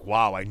you're like,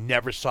 wow, I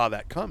never saw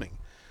that coming.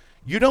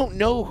 You don't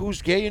know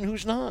who's gay and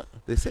who's not.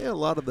 They say a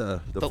lot of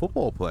the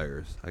football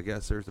players. I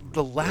guess there's a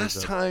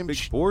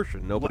big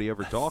portion nobody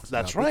ever talks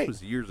about. That's right. This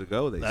was years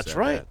ago. That's said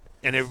right. that.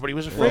 And everybody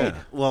was afraid. Yeah.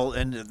 Well,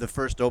 and the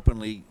first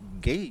openly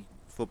gay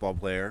football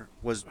player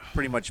was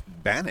pretty much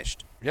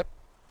banished. Yep.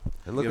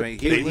 And look at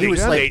He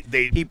was like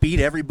they- he beat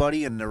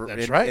everybody in the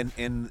That's right.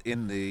 in the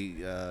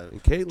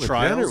and Caitlyn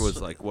trials. Jenner was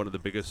like one of the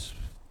biggest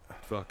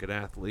fucking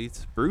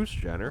athletes. Bruce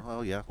Jenner.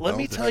 Oh yeah. Let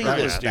me tell you that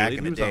this, was back dude.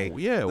 in He the was day. on-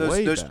 yeah, those,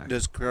 way those, back.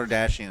 those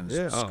Kardashians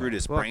Yeah, screwed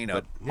his fuck, brain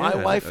up. but- My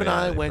Yeah, wife and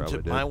yeah, I they went to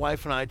probably did. my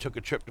wife and I took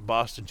a trip to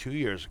Boston 2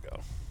 years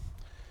ago,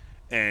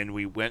 and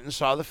we went and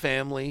saw the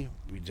family.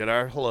 We did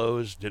our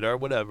hellos, did our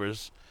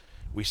whatevers.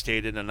 We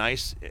stayed in a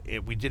nice.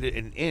 We did it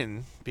in an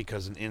inn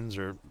because an inns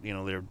are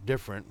they're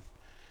different.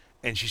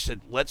 And she said,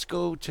 "Let's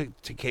go to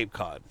Cape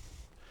Cod.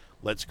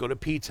 Let's go to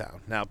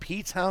P-Town." Now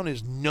P-Town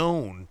is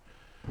known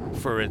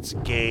for its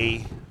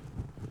gay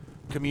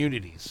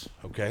communities.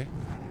 Okay,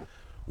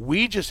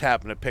 we just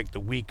happened to pick the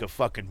week of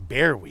fucking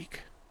Bear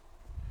Week.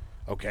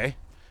 Okay,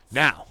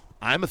 now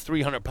I'm a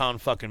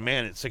 300-pound fucking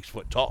man at 6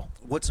 foot tall.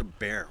 What's a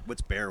bear?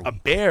 What's bear week? A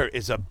bear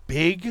is a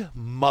big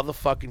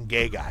motherfucking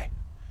gay guy.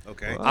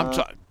 Okay. I'm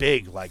talking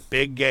big, like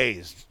big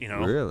gays.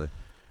 Really?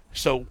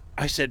 So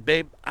I said,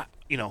 babe,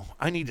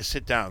 I need to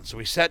sit down. So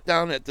we sat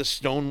down at the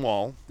stone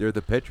wall, They're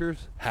the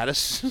pitchers? had a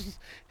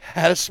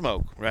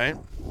smoke, right?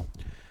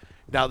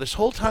 Now, this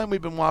whole time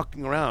we've been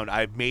walking around,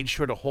 I've made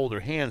sure to hold her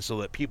hand so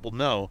that people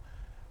know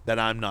that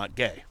I'm not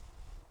gay.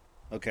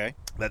 Okay.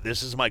 That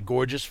this is my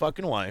gorgeous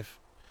fucking wife.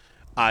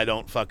 I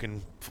don't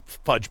fucking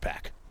fudge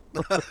pack.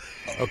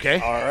 Okay?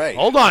 All right.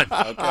 Hold on.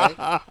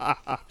 Okay.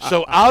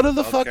 So out of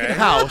the fucking Okay.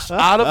 house,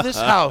 out of this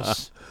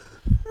house,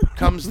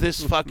 comes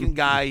this fucking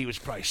guy. He was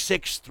probably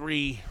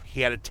 6'3".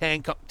 He had a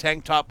tank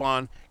top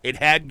on. It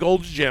had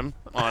Gold's Gym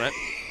on it.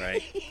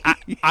 Right.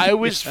 I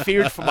was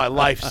feared for my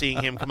life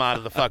seeing him come out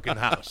of the fucking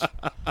house.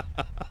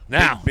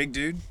 Now, Big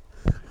dude.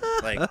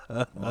 Like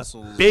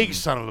muscles. big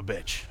son of a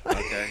bitch.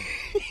 Okay.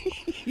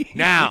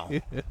 Now,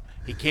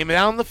 he came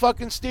down the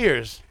fucking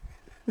stairs,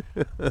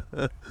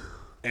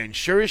 and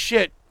sure as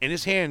shit, in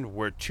his hand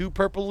were 2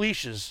 purple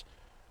leashes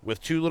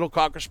with 2 little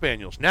Cocker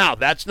Spaniels. Now,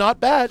 that's not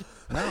bad.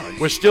 No.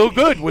 We're still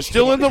good. We're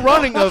still in the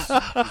running of.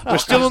 We're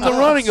still in the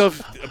running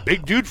of a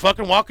big dude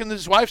fucking walking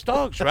his wife's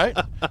dogs. Right.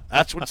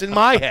 That's what's in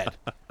my head.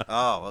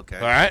 Oh, okay.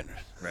 All right.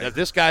 Right. If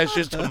this guy's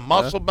just a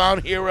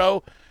muscle-bound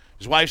hero.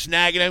 His wife's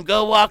nagging him,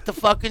 go walk the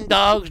fucking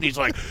dogs. And he's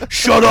like,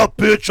 shut up,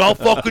 bitch. I'll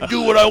fucking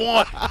do what I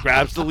want.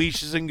 Grabs the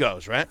leashes and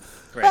goes, right?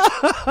 Right.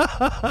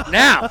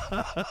 Now,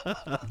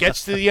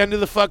 gets to the end of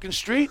the fucking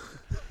street.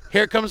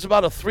 Here comes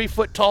about a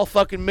 3-foot-tall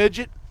fucking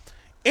midget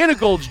in a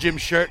Gold's Gym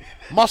shirt,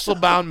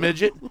 muscle-bound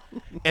midget,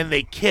 and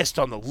they kissed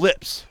on the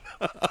lips.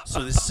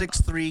 So the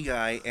 6'3"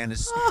 guy and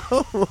his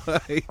Oh,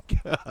 my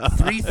God.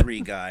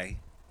 3'3" guy.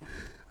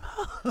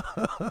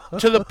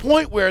 To the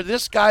point where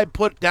this guy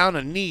put down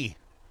a knee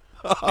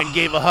and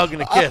gave a hug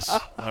and a kiss.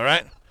 All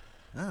right?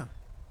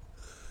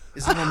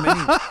 It's a little mini.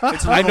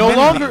 It's a I little no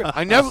mini.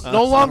 longer,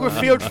 no longer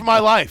feared for my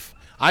life.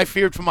 I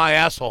feared for my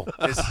asshole.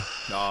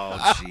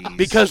 Oh, jeez.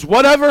 Because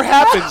whatever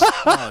happens,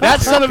 that dear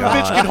son of a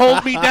God. bitch can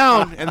hold me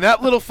down, and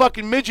that little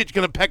fucking midget's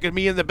gonna peck at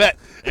me in the bed.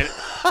 And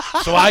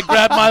so I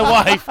grabbed my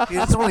wife.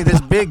 It's only this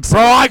big.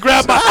 Bro, I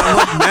grabbed my. It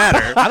wouldn't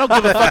matter. I don't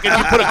give a fuck if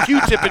you put a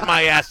Q-tip in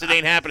my ass. It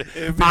ain't happening.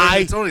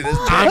 It's only this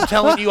big. I'm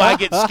telling you, I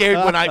get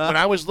scared when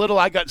I was little.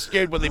 I got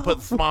scared when they put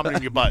the thermometer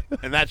in your butt,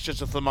 and that's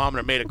just a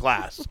thermometer made of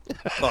glass.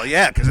 Well,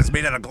 yeah, because it's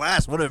made out of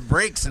glass. What if it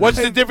breaks? What's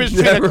the difference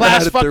between a Never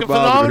glass had a fucking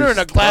thermometer. thermometer and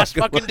a glass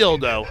fucking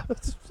dildo?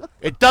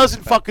 It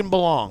doesn't fucking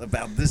belong.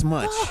 About this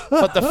much.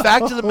 But the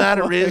fact of the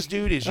matter is,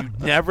 dude, is you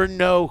never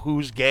know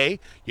who's gay.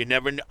 You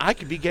never know. I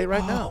could be gay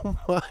right now,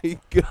 Oh, my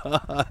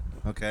God.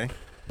 Okay.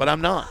 but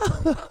I'm not.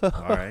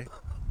 All right.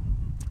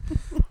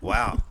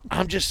 Wow.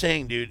 I'm just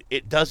saying, dude,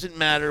 it doesn't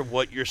matter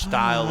what your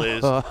style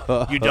is.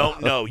 You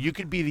don't know. You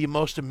could be the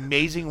most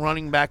amazing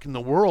running back in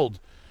the world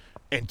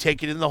and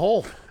take it in the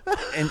hole.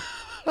 And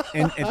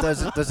And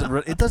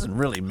it doesn't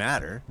really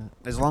matter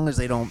as long as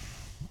they don't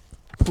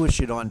push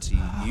it onto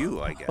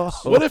you, I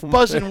guess. What if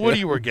Buzz and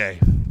Woody were gay?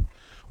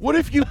 What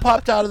if you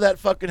popped out of that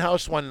fucking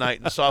house one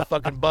night and saw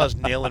fucking Buzz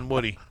nailing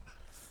Woody?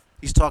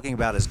 He's talking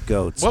about his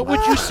goats. What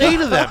would you say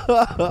to them?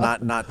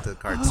 Not the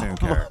cartoon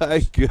character. My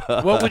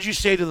God. What would you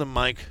say to them,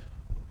 Mike?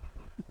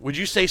 Would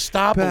you say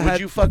stop, or would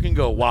you fucking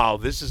go, wow,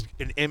 this is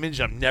an image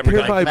I'm never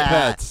Here going to my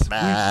pets.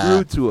 We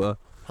grew to a...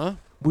 Huh?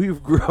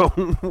 We've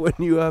grown when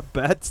you have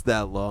pets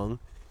that long.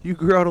 You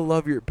grow to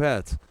love your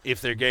pets. If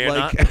they're gay or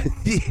not?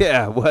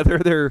 Yeah, whether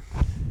they're...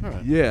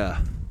 Right.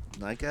 Yeah.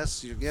 I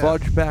guess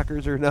Fudge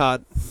packers or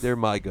not, they're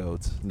my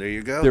goats. There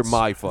you go. They're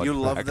my fudge You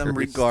love them packers,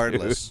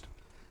 regardless. dude.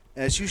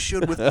 As you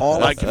should with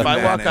all Like, of if I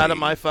walk out humanity. of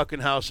my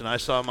fucking house and I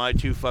saw my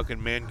two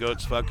fucking man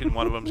goats, fucking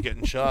one of them's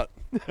getting shot.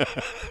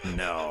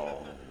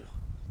 No.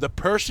 The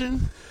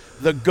person,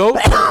 the goat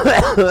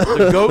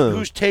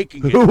who's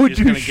taking it Who would is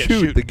you going to get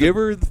shoot? shoot. The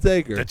giver or the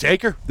taker? The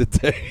taker? The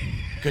taker.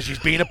 Because he's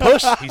being a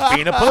puss. He's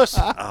being a puss.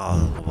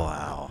 Oh,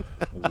 wow.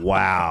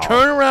 Wow.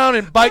 Turn around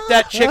and bite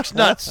that chick's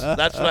nuts.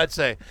 That's what I'd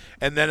say.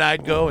 And then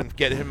I'd go and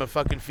get him a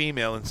fucking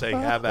female and say,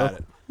 have at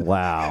it.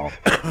 Wow.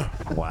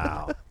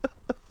 Wow.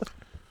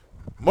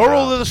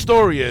 Moral of the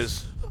story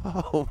is,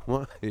 Oh,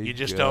 my you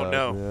just don't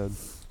know. man.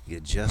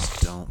 You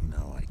just don't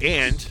know. I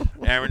guess. And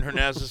Aaron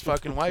Hernandez's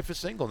fucking wife is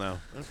single now.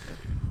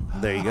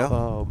 There you go.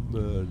 Oh,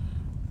 man.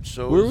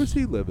 So Where is was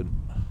he living?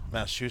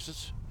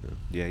 Massachusetts.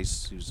 Yeah, he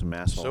was a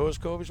asshole. So is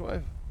Kobe's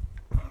wife.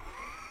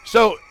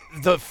 So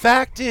the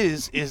fact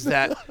is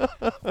that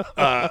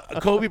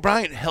Kobe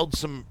Bryant held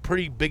some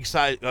pretty big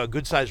size,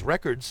 good size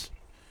records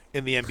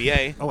in the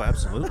NBA, Oh,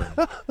 absolutely.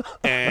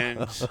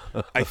 and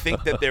I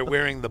think that they're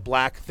wearing the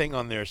black thing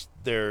on their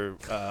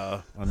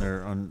on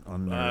their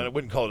I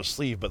wouldn't call it a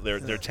sleeve, but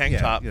their tank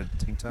top. Yeah,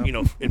 tank top. You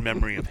know, in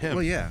memory of him.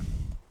 Well, yeah.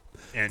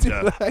 And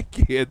Dude, I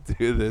can't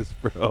do this,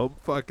 bro. I'm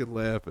fucking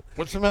laughing.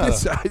 what's the matter?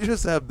 I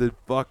just have the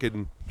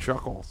fucking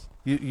chuckles.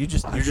 You're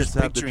just have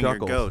the picturing your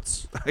chuckles.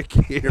 goats. I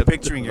can't. You're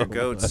picturing your Oh,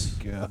 goats.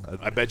 my God.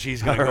 I bet you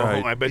he's gonna All go right.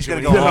 home. I bet He's you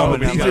gonna when go he home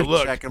gets and he's gonna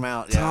look. check him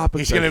out. Yeah. Topics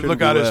He's gonna I shouldn't look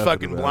be out his laughing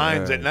fucking about.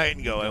 blinds All at night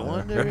and go, I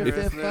wonder if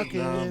they're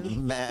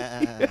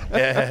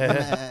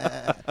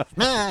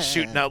fucking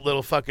shooting out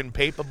little fucking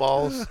paper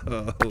balls.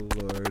 Oh,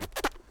 Lord.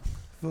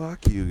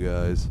 Fuck you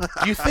guys. Do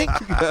you think?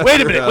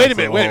 Wait a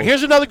minute.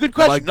 Here's another good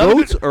My question. Another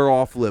goats good- are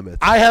off limits.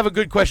 I have a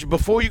good question.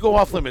 Before you go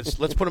off limits,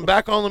 let's put them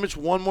back on limits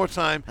one more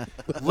time.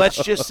 Let's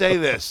just say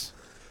this.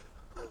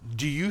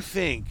 Do you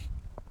think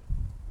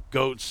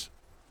goats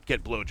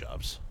get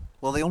blowjobs?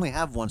 Well, they only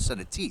have one set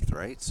of teeth,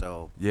 right?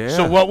 So Yeah.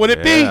 So what would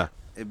it be?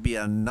 it'd be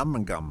a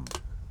numbing gum.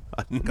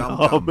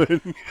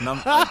 Numbing.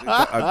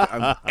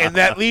 And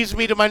that leads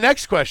me to my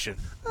next question,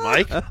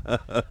 Mike.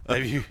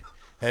 Have you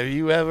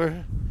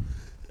ever,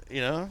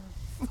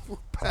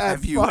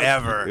 Have you Fuck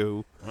ever?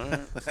 you.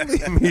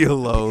 Leave me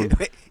alone.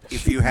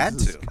 If you had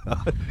to.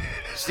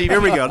 Steve?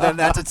 Here we go. Then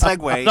that's a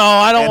segue. No,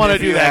 I don't And want to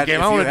if do you that had- game.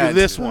 if I you want to do had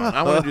this to. one.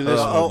 I want to do this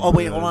one. Oh,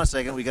 wait, hold on a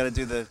second. We got to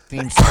do the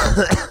theme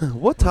song.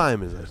 What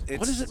time is it?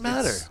 What does it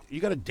matter? You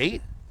got a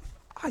date?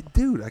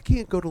 Dude, I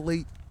can't go to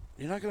late.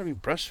 You're not going to be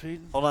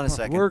breastfeeding? Hold on a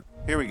second. Work.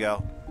 Here we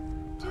go.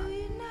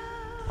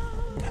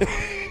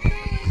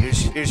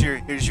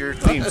 Here's your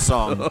theme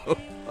song.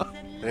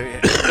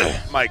 There you-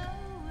 Mike,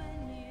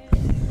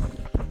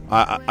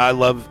 I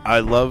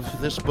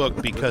love this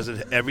book because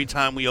every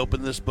time we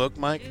open this book,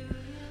 Mike,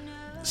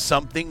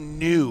 something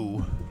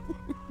new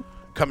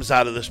comes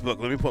out of this book.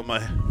 Let me put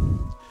my.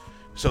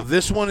 So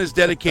this one is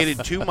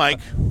dedicated to Mike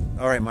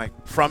All right, Mike.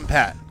 from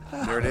Pat.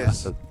 There it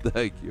is.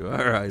 Thank you. All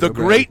right. The I'm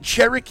great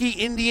Cherokee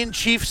Indian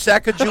chief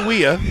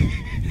Sacagawea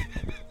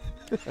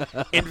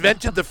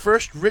invented the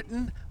first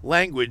written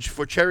language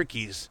for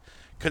Cherokees,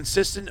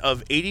 consistent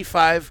of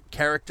 85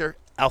 character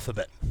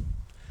alphabet.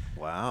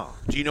 Wow.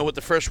 Do you know what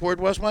the first word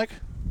was, Mike?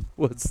 ready.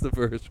 What's the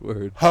first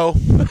word? Ho.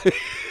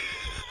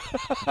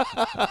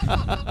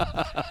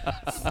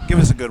 Give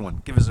us a good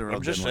one. Give us a real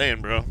I'm good just one.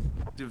 saying, bro.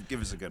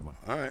 Give us a good one.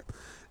 All right.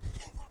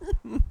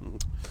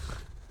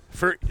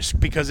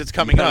 Because it's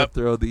coming You gotta up.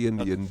 throw the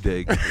Indian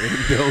dig.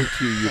 Don't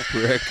you, you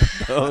prick.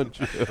 Don't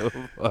you,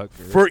 fucker.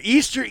 For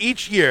Easter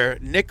each year,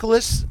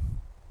 Nicholas,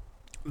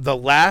 the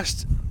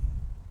last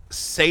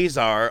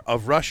Caesar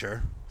of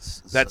Russia,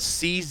 that's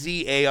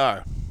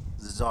C-Z-A-R.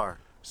 Czar.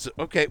 So,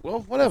 okay, well,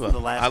 whatever. The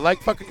last- I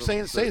like fucking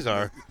saying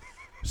Caesar.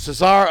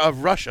 Caesar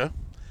of Russia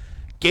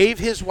gave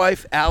his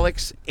wife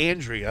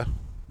Alexandria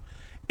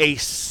a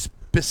Do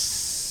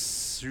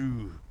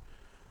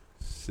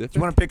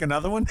you want to pick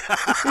another one?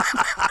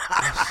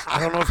 I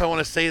don't know if I want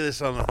to say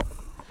this on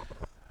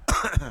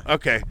the.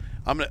 Okay,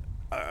 I'm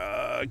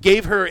gonna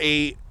gave her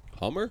a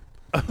Hummer?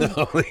 want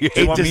me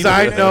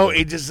to-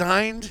 a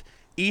designed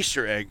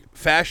Easter egg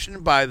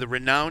fashioned by the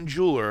renowned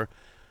jeweler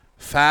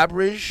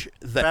Fabergé.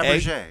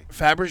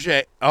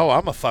 Fabergé. Oh,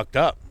 I'm a fucked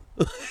up.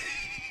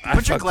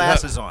 Put your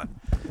glasses on.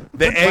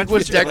 The egg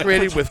was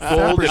decorated with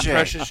gold and Fabergé.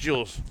 precious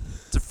jewels.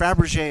 It's a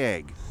Fabergé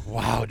egg.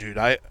 Wow, dude,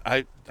 I And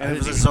it didn't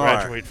was a even czar.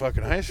 graduate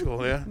fucking high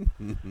school, yeah.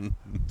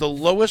 The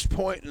lowest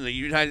point in the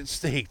United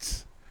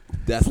States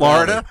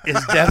Florida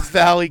is Death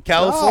Valley,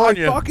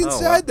 California. Oh, I fucking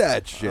said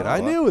that shit. I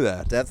knew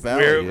that. Death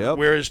Valley.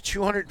 Whereas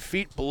 200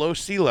 feet below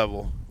sea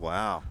level.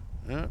 Wow.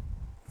 Yeah.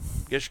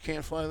 Guess you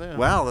can't fly there.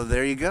 Well,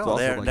 there you go. It's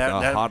also like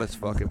the hottest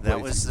fucking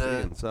place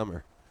in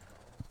summer.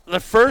 The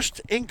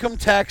first income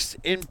tax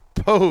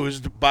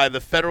imposed by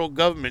the federal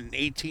government in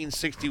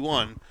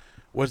 1861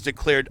 was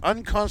declared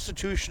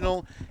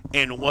unconstitutional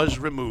and was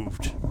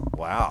removed.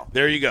 Wow.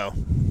 There you go.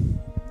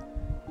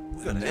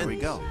 And there we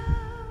go.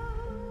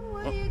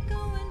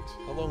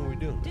 How long are we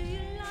doing?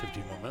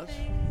 15 more minutes?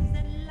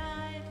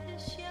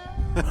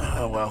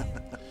 Oh, well.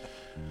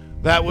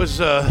 That was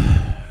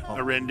a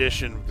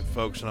rendition,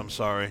 folks, and I'm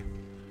sorry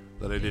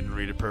that I didn't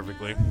read it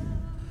perfectly.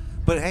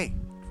 But hey,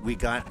 we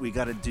got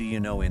a Do You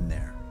Know in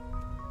there.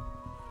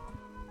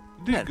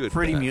 Good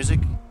pretty music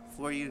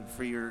for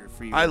your.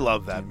 I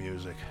love that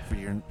music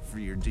for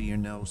your Do You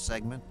Know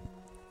segment.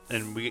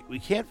 And we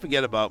can't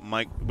forget about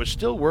Mike. We're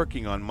still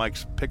working on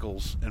Mike's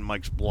Pickles and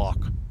Mike's Block.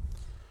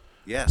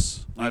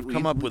 Yes, I've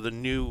come up with a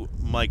new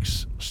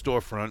Mike's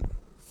storefront.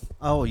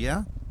 Oh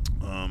yeah.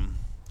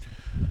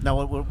 Now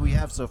what we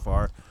have so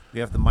far, we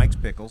have the Mike's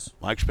Pickles.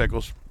 Mike's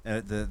Pickles. We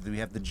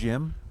have the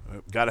gym.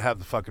 Got to have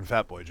the fucking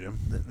Fat Boy Gym.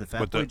 The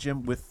Fat Boy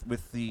Gym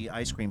with the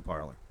ice cream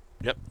parlor.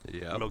 Yep.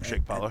 Yeah.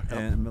 Milkshake parlor.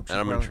 And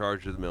I'm in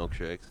charge of the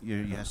milkshakes.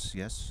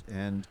 Yes.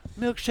 And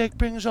milkshake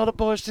brings all the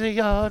boys to the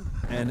yard.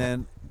 And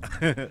then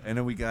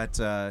we got.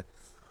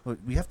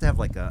 We have to have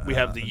like a. We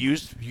have the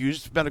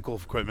used medical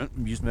equipment.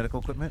 Used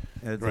medical equipment.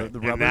 Right. The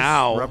rubbers. And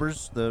now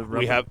rubbers. The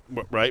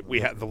rubber. We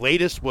have the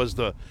latest was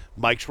the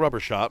Mike's Rubber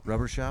Shop.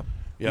 Rubber shop.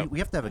 Yeah. We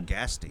have to have a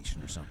gas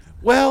station or something.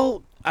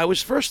 Well, I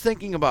was first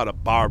thinking about a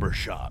barber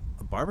shop.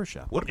 A barber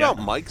shop. What about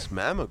Mike's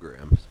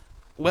mammograms?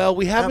 Well,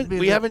 we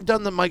haven't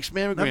done the Mike's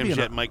mammograms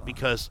yet, Mike,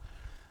 because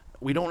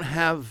we don't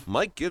have.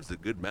 Mike gives a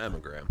good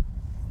mammogram.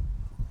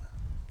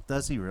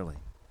 Does he really?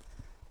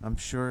 I'm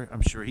sure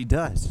he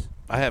does.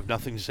 I have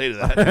nothing to say to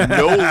that.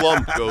 No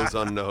lump goes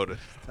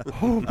unnoticed.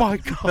 Oh my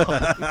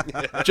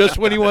God! Just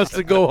when he wants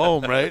to go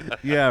home, right?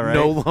 Yeah, right.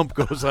 No lump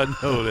goes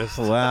unnoticed.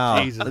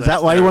 Wow. Jesus, is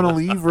that why you want to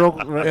leave? Is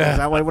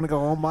that why you want to go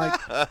home, Mike?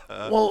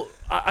 Well,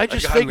 I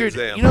just figured.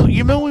 You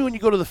remember when you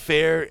go to the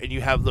fair and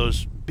you have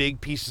those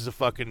big pieces of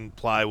fucking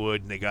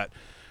plywood and they got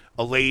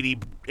a lady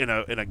and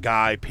a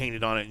guy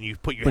painted on it and you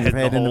put your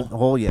head in the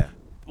hole. Yeah.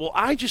 Well,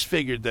 I just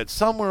figured that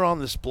somewhere on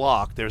this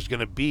block there's going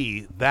to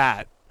be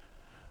that.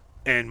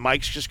 And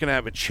Mike's just going to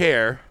have a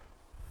chair,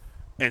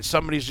 and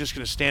somebody's just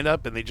going to stand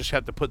up, and they just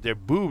have to put their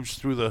boobs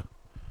through the...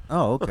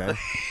 Oh, okay.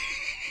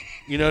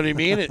 You know what I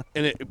mean?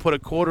 It put a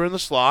quarter in the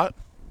slot.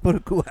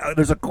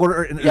 There's a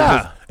quarter... And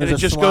it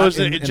just goes...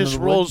 It just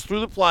rolls through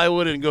the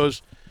plywood and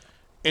goes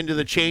into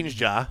the change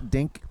jar.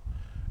 Dink.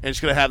 And it's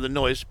going to have the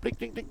noise, ding,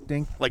 ding, ding,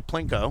 ding, like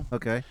Plinko.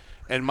 Okay.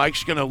 And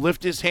Mike's going to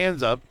lift his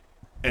hands up,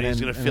 and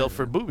he's going to feel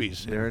for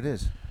boobies. There it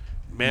is.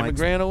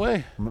 Mammogram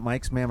away.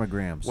 Mike's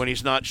mammograms. When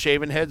he's not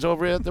shaving heads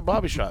over at the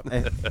barber shop.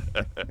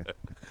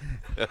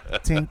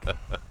 Tink.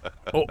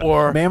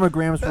 Or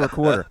mammograms for a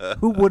quarter.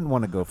 Who wouldn't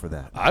want to go for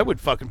that? I would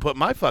fucking put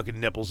my fucking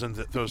nipples in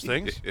those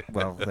things.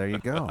 Well, there you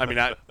go. I mean,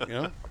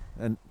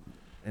 And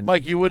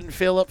Mike, you wouldn't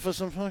feel up for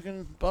some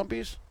fucking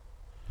bumpies?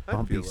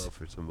 I'd feel up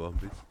for some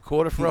bumpies.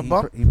 Quarter for a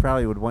bump? He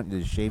probably would want you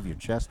to shave your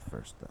chest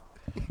first, though.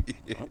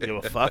 I don't give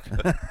a fuck.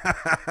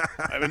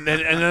 And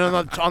then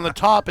on the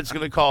top, it's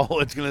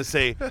gonna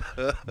say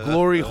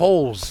 "Glory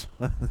Holes."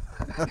 No,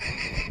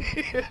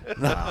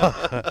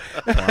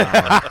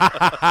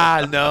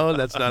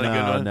 that's not a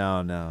good one.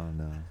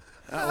 No.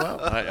 Oh, well,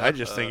 I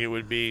just think it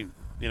would be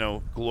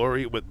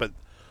glory but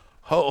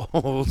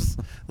holes.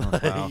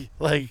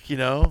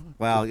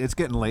 Wow, it's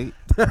getting late.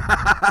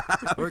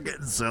 We're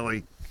getting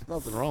silly.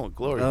 Nothing wrong with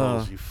glory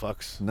holes, you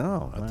fucks.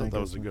 No, I thought that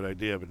was a good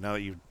idea, but now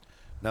that you've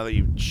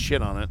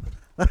shit on it,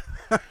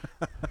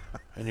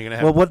 and you're gonna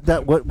have. Well,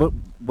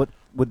 what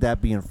would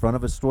that be in front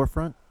of a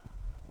storefront?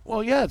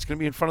 Well, yeah, it's gonna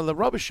be in front of the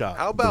rubber shop.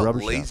 How about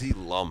lazy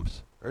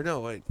lumps? Or no,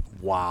 wait.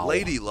 Wow.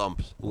 Lady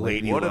lumps.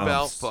 What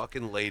about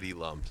fucking lady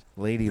lumps?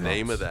 Lady lumps.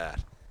 Name of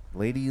that.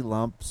 Lady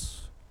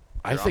lumps.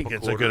 I think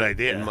it's a good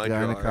idea. In my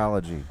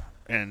gynecology.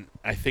 And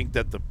I think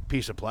that the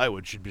piece of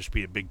plywood should just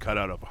be a big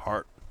cutout of a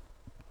heart.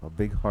 A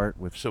big heart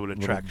with. So it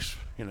attracts,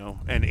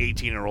 and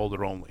 18 or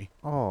older only.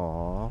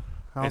 Aw.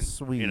 How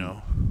sweet. You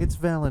know. It's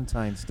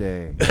Valentine's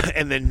Day.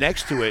 And then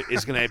next to it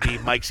is going to be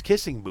Mike's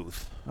kissing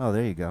booth. Oh,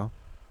 there you go.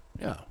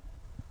 Yeah.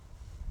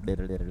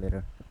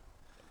 Later.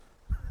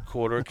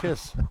 Quarter a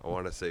kiss. I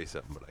want to say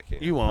something, but I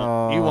can't. You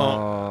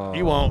won't.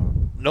 You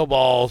won't. No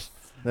balls.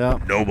 Yeah.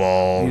 No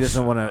balls. He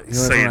doesn't want to. He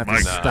doesn't have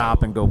to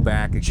stop and go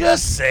back again.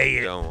 Just say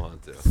it. Don't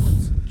want to.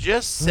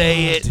 Just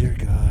say it. Dear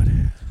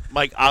God.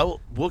 Mike,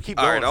 we'll keep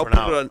going. All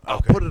right,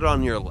 I'll put it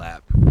on your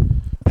lap.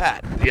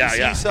 Pat, did you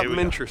see something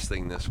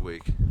interesting this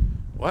week?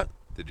 What?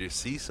 Did you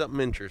see something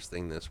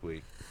interesting this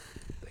week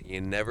that you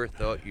never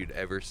thought you'd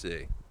ever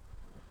see?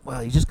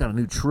 Well, he just got a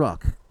new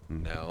truck.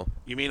 No.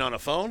 You mean on a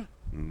phone?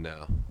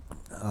 No.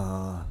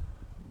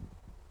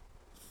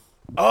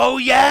 Oh,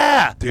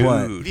 yeah. Dude.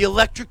 What? The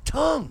electric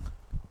tongue.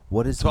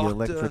 What is the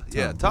electric tongue?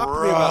 Yeah, talk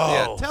to me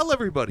about tell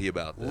everybody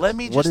about this. Let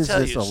me just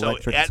tell you. So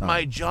at tongue?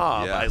 my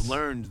job, I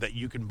learned that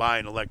you can buy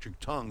an electric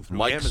tongue through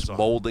Mike's Amazon.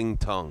 Molding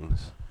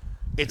Tongues.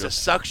 It's a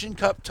suction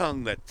cup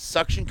tongue that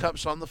suction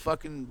cups on the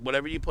fucking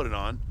whatever you put it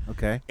on.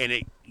 Okay. And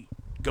it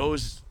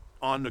goes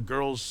on the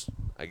girl's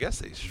I guess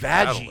they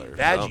straddle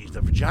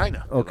the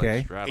vagina.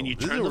 Okay. And you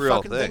turn the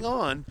fucking thing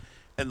on,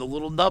 and the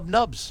little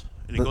nubs,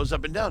 and it goes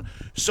up and down.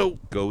 So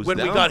when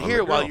we got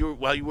here, while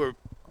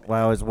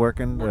I was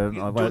working,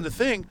 doing the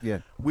thing, yeah,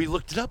 we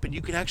looked it up, and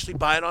you can actually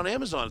buy it on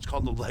Amazon. It's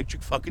called the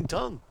electric fucking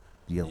tongue.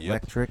 The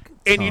electric tongue.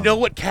 And you know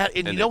what,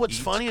 you know what's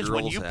funny is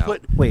when you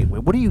put. Wait,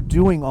 what are you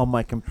doing on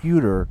my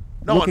computer?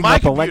 No, looking on my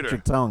up computer.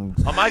 Electric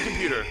tongues. On my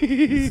computer.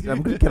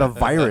 I'm going to get a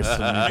virus. You're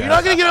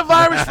not going to get a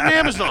virus from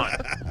Amazon.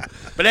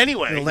 But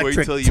anyway, wait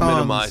till you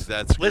minimize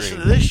that screen. Listen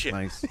to this shit.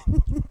 Nice.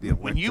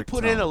 When you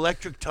put in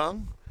electric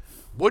tongue,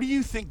 what do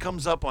you think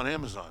comes up on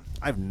Amazon?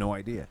 I have no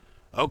idea.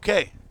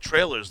 Okay,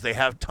 trailers, they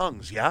have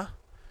tongues, yeah?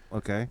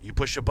 Okay. You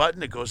push a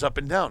button, it goes up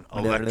and down.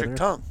 Electric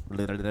tongue.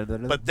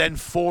 But then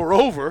 4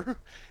 over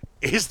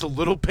is the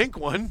little pink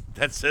one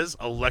that says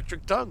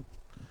electric tongue.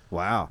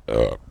 Wow.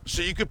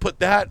 So you could put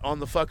that on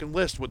the fucking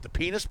list with the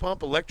penis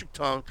pump, electric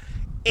tongue,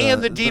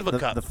 and the Diva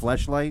Cup. The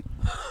fleshlight.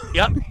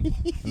 Yep.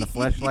 And the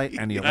fleshlight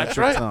and the That's electric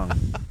right.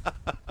 tongue.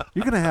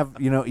 You're gonna have,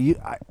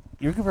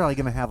 you're probably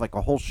gonna have like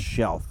a whole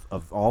shelf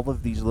of all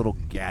of these little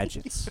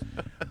gadgets.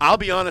 I'll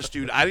be honest,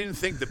 dude. I didn't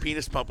think the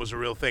penis pump was a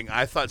real thing.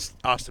 I thought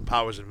Austin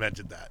Powers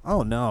invented that.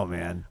 Oh no,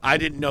 man. I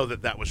didn't know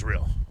that was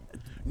real.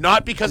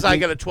 Not because I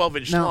got a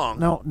 12-inch long.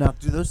 No.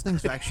 Do those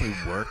things actually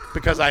work?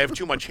 Because I have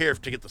too much hair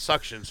to get the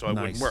suction, so it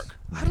wouldn't work.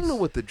 I don't know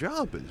what the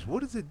job is.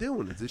 What is it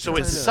doing? Is it So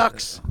it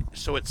sucks.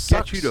 So it get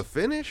sucks. you to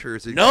finish, or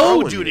is it No,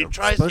 growing dude. you? It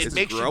tries. It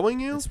makes growing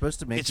you. It's supposed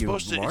to make It's you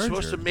supposed to. larger. It's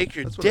supposed to make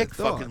your That's what I dick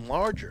thought. fucking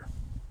larger.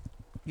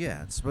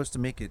 Yeah, it's supposed to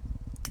make it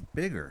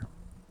bigger.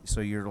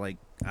 So you're like,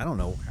 I don't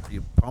know.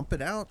 You pump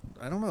it out.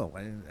 I don't know.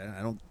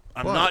 I don't.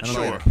 I'm not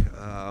sure.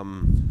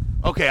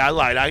 Okay, I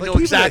lied. I know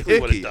even exactly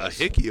a what it does.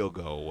 A hickey will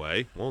go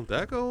away. Won't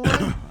that go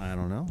away? I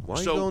don't know. Why are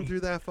you So, going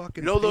through that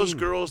fucking? You know those pain?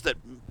 girls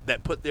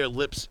that put their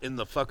lips in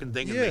the fucking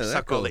thing and Yeah, they that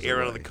suck all the goes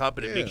air out of the away. cup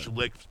and it Yeah. makes your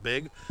lips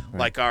big, Right.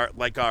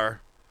 like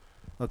our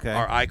Okay.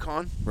 our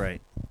icon.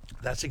 Right.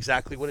 That's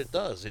exactly what it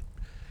does. It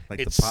Like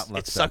the it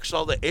potluck stuff. sucks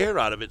all the air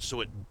out of it,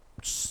 so it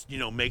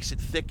makes it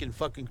thick and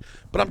fucking.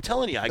 But I'm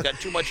telling you, I got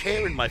too much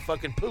hair in my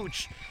fucking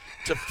pooch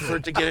for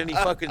it to get any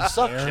fucking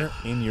suction. Hair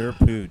in your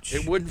pooch.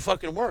 It wouldn't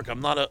fucking work. I'm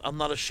not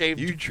a shaved.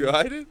 You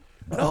tried it?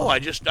 No,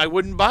 I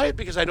wouldn't buy it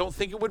because I don't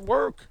think it would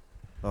work.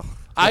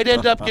 I'd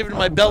end up giving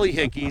my belly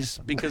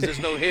hickeys because there's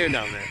no hair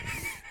down there.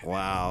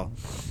 Wow.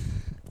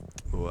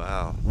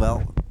 Wow.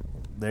 Well,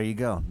 there you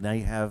go. Now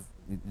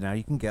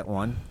you can get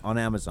one on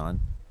Amazon.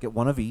 Get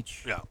one of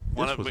each. Yeah,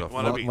 One of each.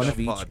 One of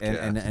each,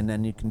 and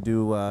then you can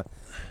do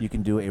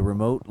a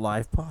remote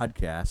live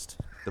podcast.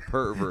 The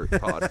Pervert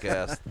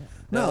Podcast.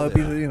 No, it'd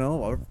be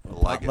our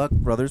like Potluck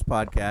Brothers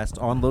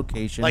podcast on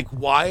location. Like,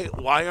 why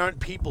aren't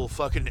people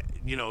fucking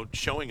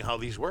showing how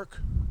these work?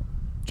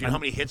 Do you know how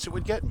many hits it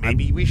would get?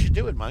 Maybe we should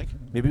do it, Mike.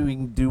 maybe we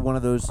can do one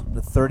of those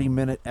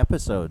 30-minute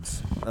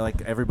episodes like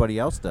everybody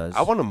else does.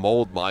 I want to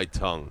mold my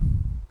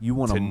tongue You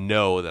want to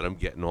know that I'm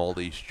getting all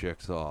these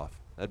chicks off.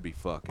 That'd be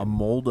fucking. a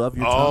mold of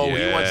your Oh, tongue?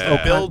 he wants Yeah.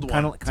 to build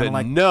Kind one. of to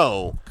like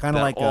know kinda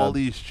that like all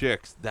these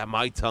chicks, that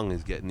my tongue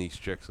is getting these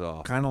chicks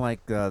off.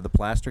 the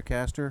plaster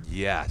caster.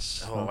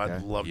 Yes. Oh, Okay.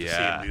 I'd love to see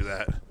Yeah. him do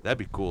that. That'd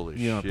be cool as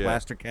You know, shit.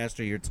 plaster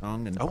caster your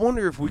tongue and I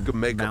wonder if we could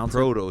make a Mount it.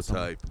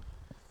 prototype.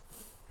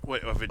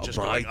 Wait, if it just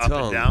of my going up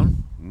tongue. and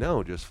down?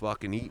 No, just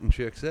fucking eating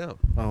chicks out.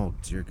 oh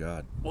dear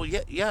God. Well,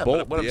 yeah. Both,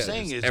 But what I'm yeah,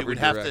 saying just is, every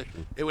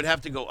direction. it would have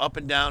to go up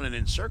and down and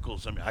in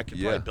circles. I mean, I could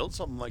Yeah. probably build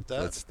something like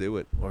that. Let's do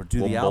it. Or do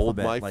we'll the mold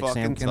alphabet my like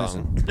Sam fucking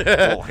tongue. Kinison.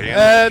 We'll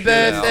hand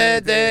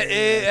that shit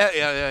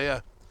out. Yeah.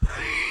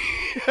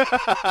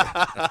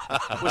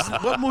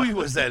 What movie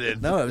was that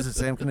in? No, it was a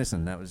Sam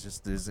Kinison. That was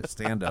just his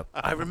stand-up.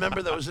 I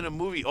remember that was in a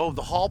movie. Oh,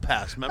 The Hall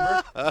Pass.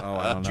 Remember? Oh,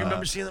 I don't know. Do you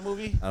remember seeing the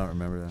movie? I don't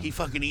remember that. He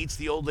fucking eats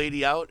the old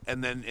lady out,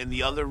 and then in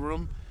the other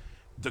room,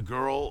 the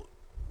girl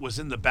was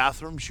in the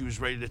bathroom. She was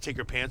ready to take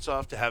her pants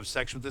off to have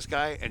sex with this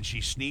guy, and she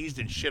sneezed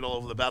and shit all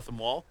over the bathroom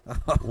wall.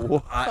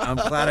 I'm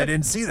glad I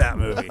didn't see that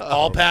movie.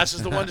 Hall Pass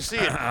is the one to see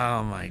it.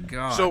 Oh my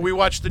God. So we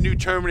watched the new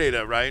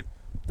Terminator, right?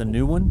 the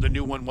new one? The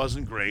new one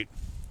wasn't great.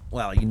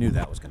 Well, you knew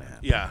that was going to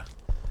happen. Yeah.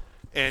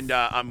 And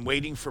I'm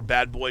waiting for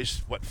Bad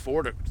Boys,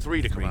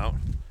 3 to come out.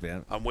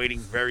 Yeah. I'm waiting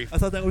very... I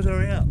thought that was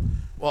already out.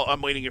 Well,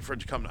 I'm waiting for it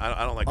to come.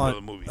 I don't like to go to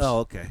the movies. Oh,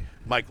 okay.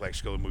 Mike likes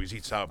to go to the movies.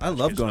 Eats out. I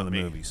love going to the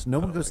movies. No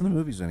one goes to the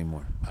movies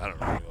anymore. I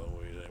don't really go to the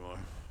movies anymore.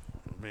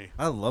 Me.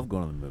 I love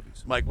going to the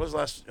movies. Mike, what's the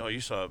last... Oh,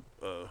 you saw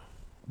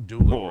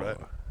Doolittle, right?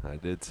 I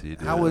did see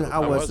it. How was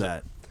was it?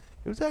 that?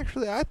 It was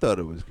actually, I thought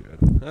it was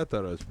good. I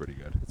thought it was pretty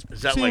good. It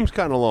Is that seems like-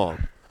 kind of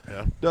long.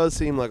 Yeah. Does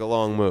seem like a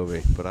long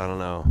movie, but I don't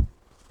know.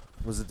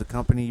 Was it the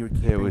company you were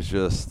keeping? It was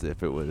just,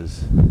 if it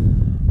was...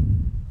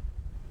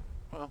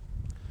 Well,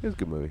 it was a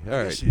good movie. All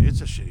it's right. a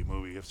shitty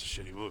movie. It's a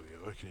shitty movie.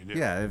 What can you do?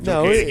 Yeah.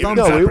 No, Okay, it thumbs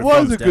up was or a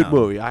thumbs good down?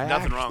 movie. I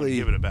Nothing wrong to actually,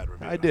 give it a bad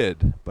review. I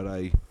did, but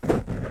I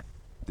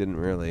didn't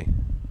really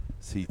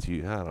see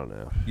too. I don't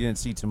know. You didn't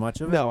see too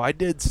much of it? No, I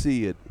did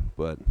see it,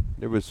 but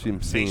there was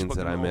some scenes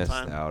that I missed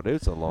out. It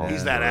was a long.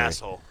 He's that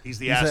asshole. He's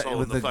the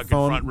asshole in the fucking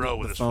front row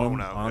with his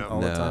phone out.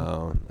 All the time?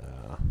 No.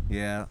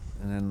 Yeah,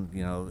 and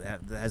then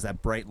it has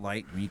that bright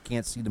light. You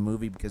can't see the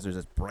movie because there's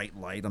this bright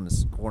light on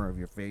the corner of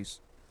your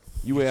face.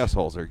 You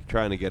assholes are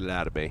trying to get it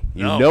out of me.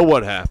 You know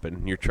what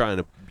happened. You're trying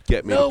to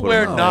get me. No, to put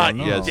we're it on. not,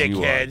 Yes,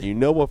 dickhead. You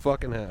know what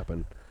fucking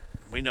happened.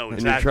 We know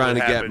exactly. And you're trying what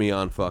to happened. get me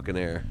on fucking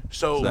air.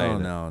 So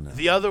no.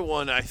 The other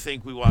one I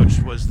think we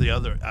watched was the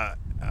other,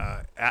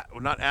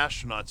 not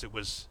Astronauts. It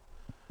was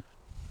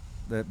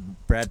the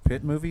Brad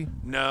Pitt movie.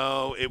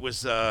 No, it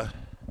was I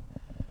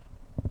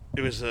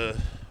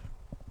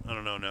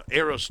don't know. No,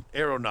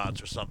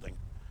 Aeronauts or something.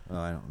 Oh,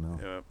 I don't know.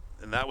 Yeah,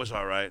 and that was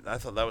all right. I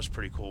thought that was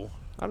pretty cool.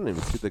 I don't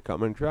even see the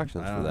coming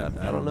attractions for that.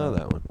 I don't know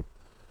that one.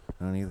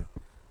 I don't either.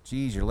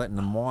 Jeez, you're letting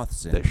the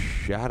moths in. The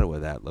shadow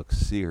of that looks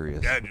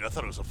serious. Yeah, dude, I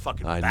thought it was a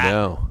fucking bat. I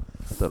know.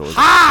 I thought it was a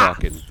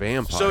fucking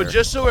vampire. So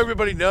just so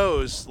everybody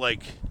knows,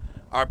 like,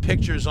 our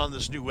picture's on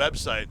this new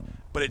website,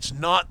 but it's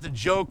not the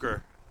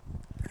Joker.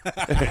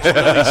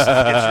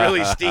 It's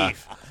really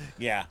Steve.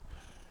 Yeah.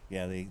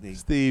 Yeah, they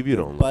Steve, you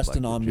don't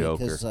busting look like on the me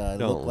Joker. because I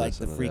Don't look like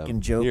the listen to freaking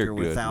them. Joker You're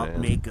good, without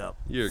man. makeup.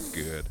 You're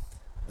good.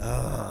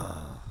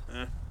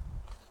 Did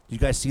you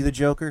guys see the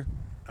Joker?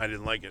 I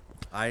didn't like it.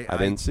 I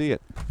didn't see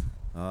it.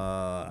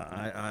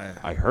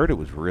 I heard it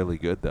was really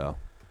good though.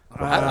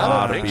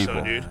 I don't think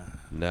so, dude.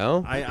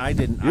 No, I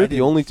didn't. You're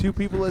the only two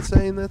people that's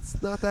saying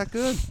that's not that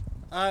good.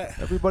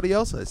 Everybody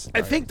else is.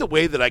 I think the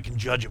way that I can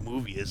judge a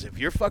movie is if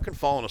you're fucking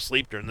falling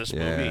asleep during this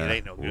movie, it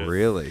ain't no good.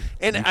 Really?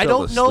 And you I fell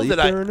don't know asleep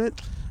that during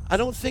it? I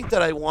don't think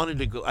that I wanted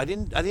to go. I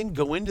didn't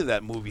go into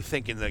that movie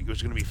thinking that it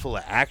was going to be full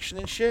of action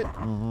and shit.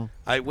 Mm-hmm.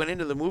 I went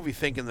into the movie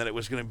thinking that it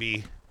was going to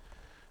be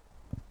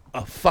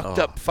a fucked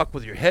up fuck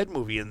with your head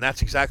movie, and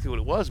that's exactly what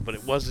it was. But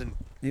it wasn't.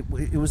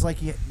 It was like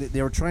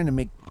they were trying to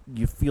make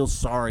you feel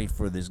sorry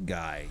for this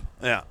guy.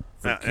 Yeah.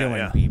 For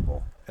killing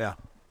people. Yeah.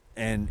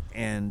 And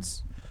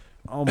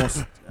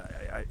almost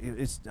I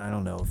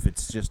don't know if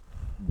it's just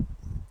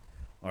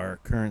our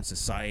current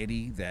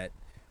society that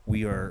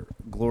we are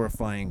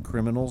glorifying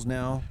criminals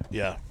now.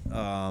 Yeah.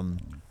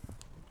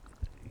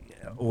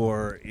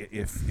 Or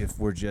if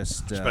we're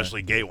just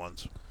especially gay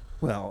ones.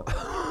 Well.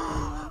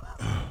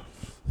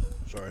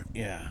 Sorry.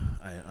 Yeah,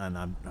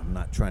 I'm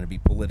not trying to be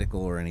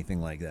political or anything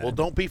like that. Well,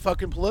 don't be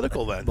fucking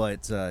political then.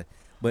 But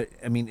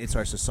I mean, it's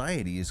our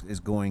society is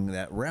going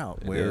that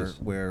route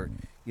where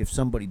if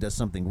somebody does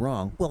something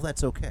wrong, well,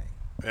 that's okay.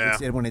 Yeah.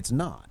 When it's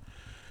not.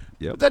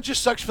 Yep. But that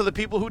just sucks for the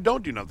people who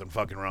don't do nothing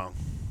fucking wrong.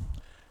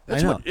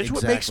 That's I know,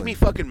 what makes me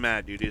fucking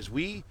mad, dude. Is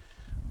we,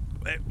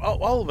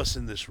 all of us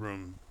in this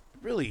room,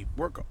 really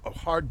work a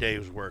hard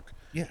day's work.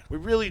 Yeah. We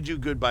really do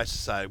good by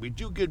society. We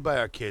do good by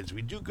our kids.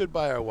 We do good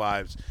by our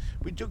wives.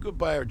 We do good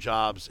by our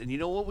jobs. And you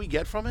know what we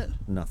get from it?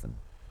 Nothing.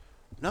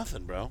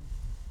 Nothing, bro.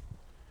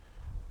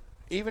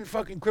 Even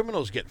fucking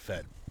criminals get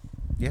fed.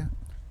 Yeah.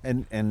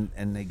 And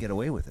they get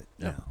away with it.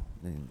 Yeah.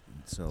 And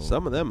so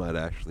some of them might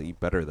actually eat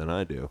better than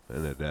I do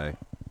in a day.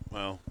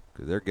 Well,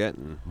 because they're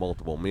getting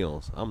multiple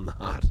meals. I'm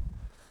not.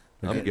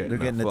 They're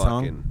getting the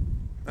tongue.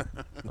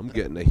 I'm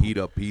getting a heat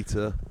up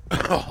pizza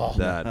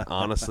that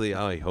honestly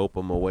I hope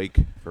I'm awake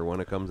for when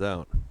it comes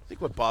out. I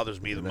think what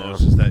bothers me the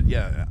most is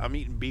that I'm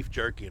eating beef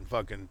jerky and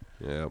fucking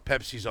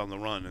Pepsi's on the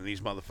run, and these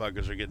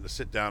motherfuckers are getting to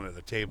sit down at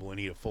the table and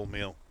eat a full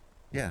meal.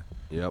 Yeah.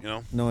 Yep. You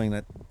know, knowing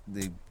that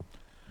they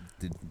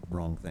did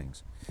wrong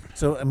things.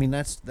 So I mean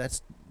that's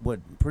what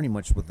pretty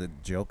much with the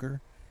Joker.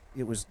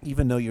 It was,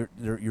 even though you're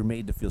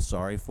made to feel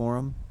sorry for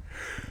him,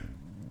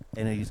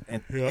 and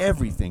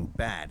everything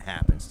bad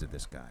happens to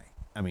this guy.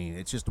 I mean,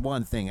 it's just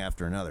one thing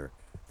after another,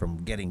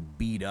 from getting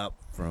beat up,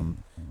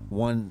 from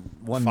one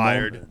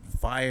fired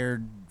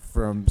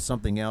from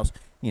something else.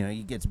 You know,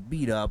 he gets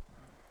beat up,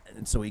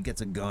 and so he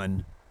gets a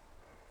gun.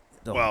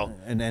 Well,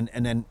 and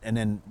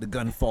then the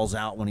gun falls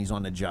out when he's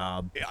on the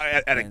job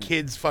at a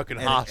kid's fucking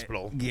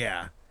hospital.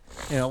 Yeah,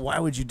 you know, why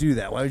would you do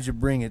that? Why would you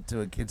bring it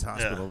to a kid's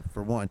hospital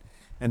for one?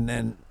 And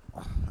then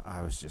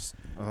I was just.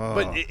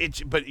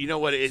 But you know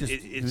what?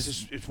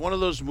 It's one of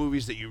those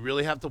movies that you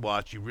really have to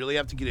watch. You really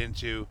have to get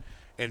into.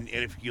 And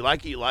if you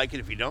like it, you like it.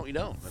 If you don't, you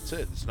don't. That's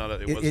it. It's not.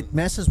 It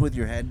messes with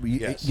your head.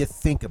 You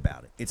think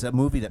about it. It's a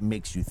movie that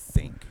makes you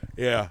think.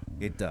 Yeah,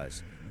 it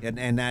does,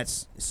 and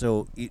that's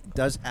so. It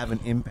does have an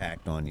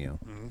impact on you.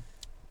 Mm-hmm.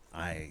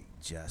 I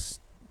just,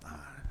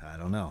 I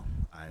don't know.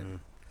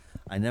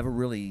 I never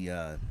really.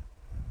 I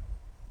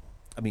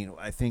mean,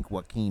 I think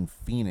Joaquin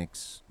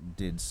Phoenix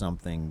did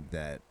something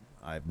that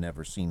I've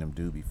never seen him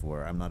do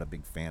before. I'm not a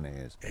big fan of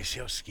his. You see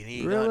how skinny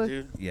he really? got,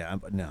 dude? Yeah,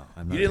 I'm not.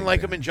 You didn't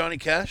like him in Johnny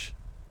Cash?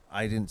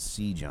 I didn't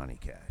see Johnny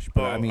Cash,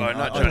 but I mean,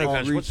 not Johnny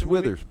Cash. Reese What's the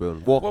movie?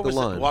 Witherspoon. Walk the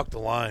Line. Walk the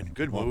Line.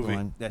 Good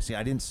movie. Yeah, see,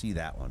 I didn't see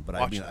that one, but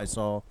I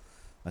saw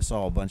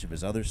a bunch of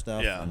his other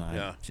stuff, and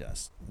I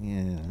just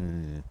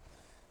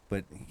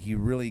But he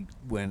really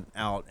went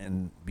out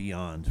and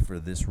beyond for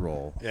this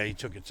role. Yeah, he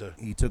took it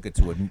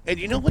to a. And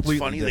you know what's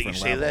funny that you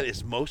say level. that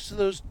is most of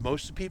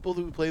the people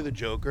who play the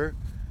Joker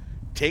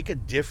take a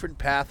different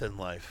path in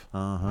life.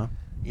 Uh-huh.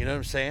 You know what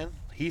I'm saying?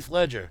 Heath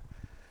Ledger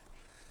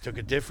took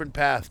a different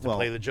path to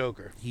play the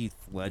Joker. Heath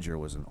Ledger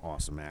was an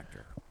awesome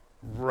actor.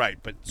 Right,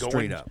 but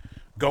Straight up.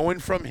 Going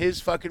from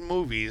his fucking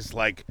movies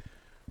like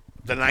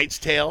The Knight's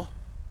Tale,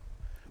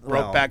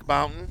 Brokeback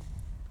Mountain,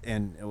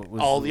 and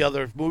all the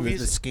other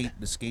movies.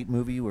 The skate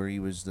movie where he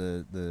was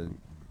the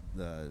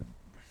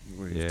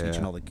where he was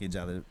teaching all the kids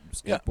how to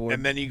skateboard. Yeah.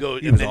 And then you go,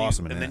 he was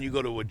awesome. Then you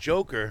go to a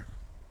Joker,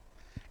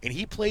 and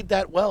he played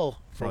that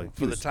well for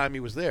the time he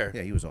was there.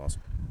 Yeah, he was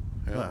awesome.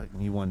 Yeah. Well,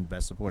 he won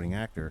Best Supporting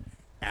Actor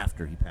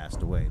after he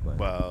passed away. But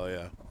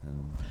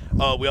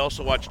we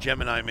also watched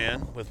Gemini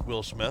Man with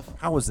Will Smith.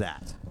 How was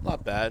that?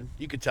 Not bad.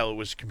 You could tell it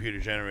was computer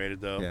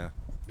generated though.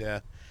 Yeah.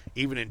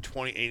 Even in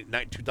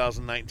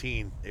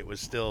 2019, it was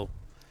still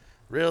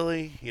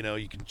really, you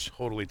can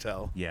totally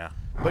tell. Yeah.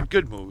 But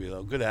good movie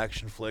though, good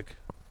action flick.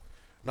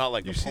 Not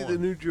like you see the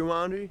new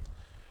Jumanji?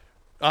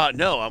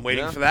 No, I'm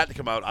waiting for that to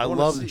come out. I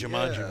love the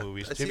Jumanji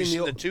movies. Have you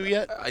seen the 2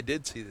 yet? I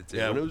did see the 2.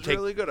 Yeah, and it was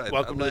really good.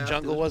 Welcome to the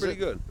Jungle, was it? Pretty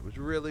good. It was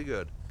really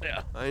good.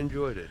 Yeah. I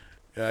enjoyed it.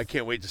 Yeah, I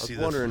can't wait to see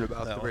this. I was wondering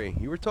about 3.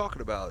 You were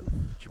talking about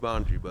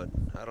Jumanji, but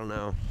I don't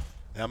know.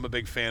 I'm a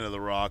big fan of The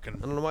Rock. And I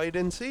don't know why you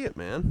didn't see it,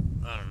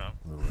 man. I don't know.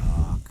 The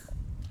Rock.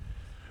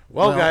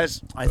 Well,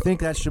 guys. I think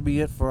that should be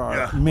it for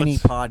our mini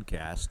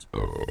podcast.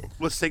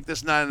 Let's take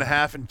this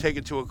 9.5 and take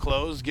it to a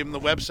close. Give them the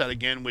website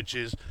again, which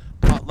is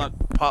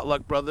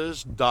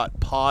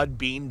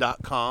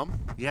potluckbrothers.podbean.com.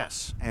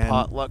 Yes. And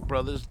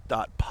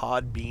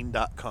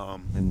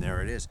potluckbrothers.podbean.com. And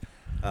there it is.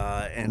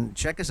 And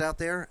check us out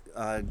there.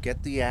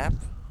 Get the app.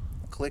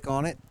 Click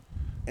on it.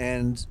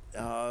 And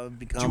become...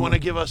 Do you want to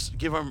give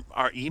them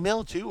our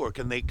email, too? Or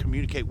can they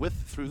communicate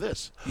through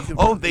this?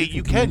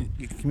 You can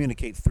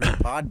communicate through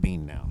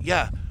Podbean now.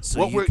 Yeah.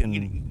 So we're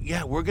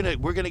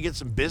gonna get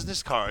some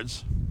business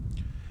cards.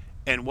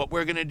 And what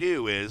we're gonna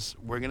do is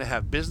we're gonna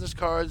have business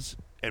cards,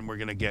 and we're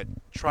gonna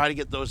try to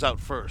get those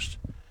out first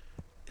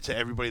to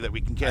everybody that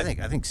we can get.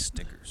 I think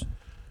stickers.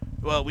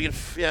 Well,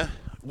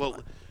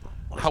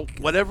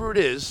 whatever it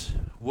is,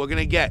 we're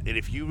gonna get. And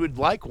if you would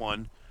like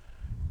one,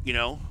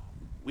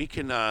 we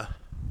can.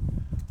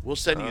 We'll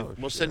send you.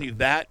 We'll send you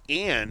that,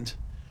 and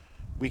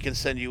we can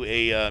send you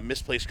a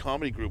Misplaced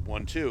Comedy Group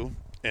one too.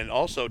 And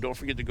also, don't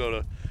forget to go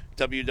to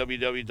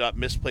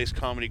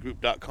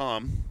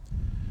www.misplacedcomedygroup.com.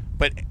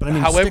 But I mean,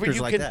 however stickers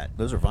you like can, that.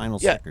 Those are vinyl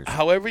stickers.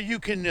 However you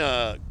can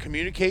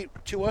communicate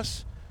to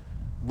us,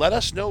 let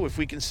us know if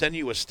we can send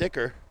you a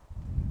sticker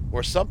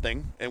or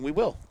something, and we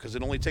will, because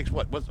it only takes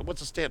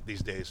what's a stamp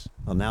these days?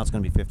 Well, now it's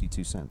going to be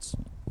 52 cents.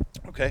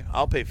 Okay,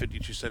 I'll pay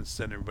 52 cents to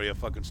send everybody a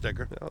fucking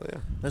sticker. Oh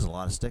yeah, there's a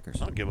lot of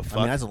stickers. I don't give a fuck.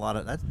 I mean, that's a lot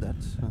of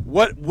that's.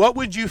 What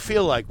would you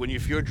feel like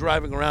if you're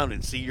driving around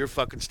and see your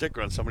fucking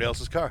sticker on somebody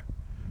else's car?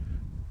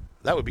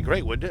 That would be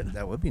great, wouldn't it?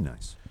 That would be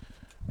nice.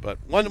 But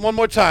one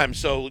more time,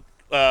 so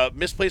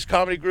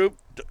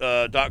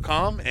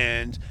misplacedcomedygroup.com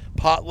and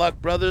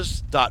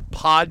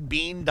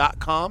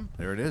potluckbrothers.podbean.com.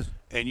 There it is.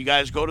 And you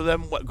guys go to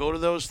them. Go to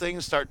those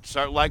things.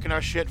 Start liking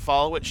our shit.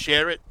 Follow it.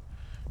 Share it.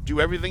 Do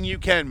everything you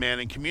can, man,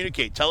 and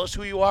communicate. Tell us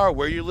who you are,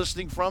 where you're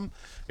listening from.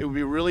 It would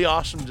be really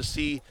awesome to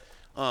see,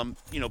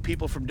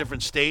 people from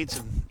different states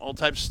and all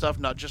types of stuff.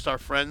 Not just our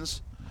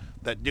friends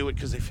that do it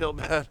because they feel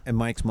bad. And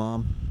Mike's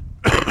mom.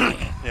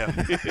 Yeah.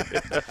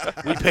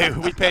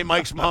 we pay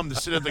Mike's mom to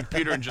sit at the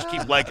computer and just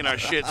keep liking our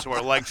shit so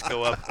our likes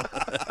go up.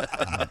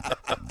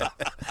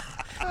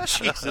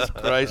 Jesus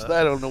Christ,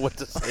 I don't know what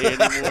to say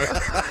anymore.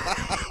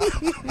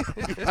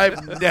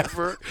 I've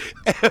never,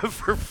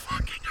 ever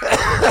fucking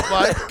heard in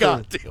my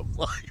goddamn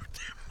life.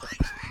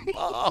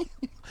 Mom.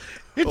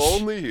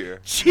 Only here.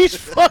 She's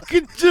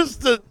fucking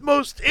just the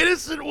most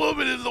innocent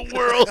woman in the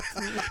world.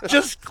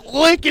 Just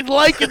liking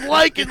shit.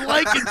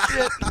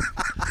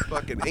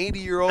 Fucking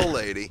 80-year-old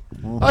lady.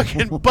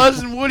 Fucking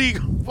buzzing Woody.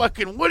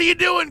 Fucking, what are you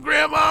doing,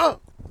 Grandma?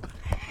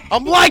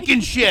 I'm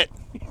liking shit.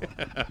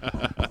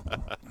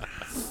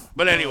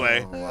 But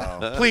anyway,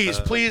 please.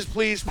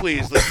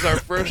 This is our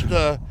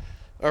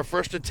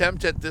first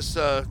attempt at this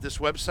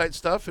website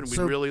stuff, and we'd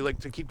really like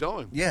to keep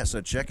going. Yeah, so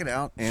check it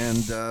out,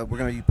 and we're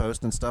going to be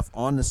posting stuff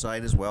on the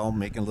site as well,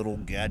 making little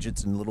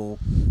gadgets and little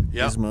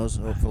gizmos.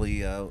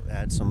 Hopefully,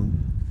 add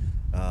some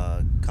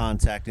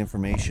contact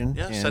information.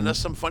 Yeah, send us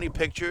some funny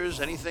pictures,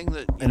 anything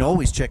that. And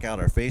always check out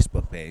our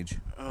Facebook page.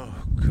 Oh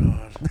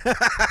God.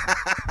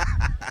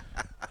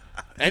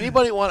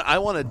 Anybody want? I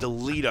want to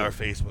delete our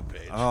Facebook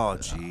page. Oh,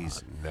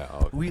 jeez.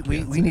 No. We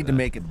need to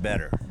make it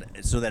better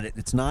so that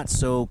it's not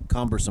so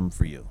cumbersome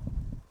for you.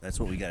 That's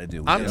what we got to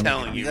do. I'm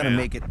telling you, we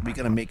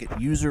got to make it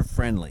user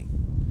friendly.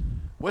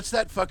 What's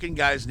that fucking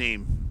guy's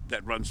name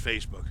that runs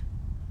Facebook?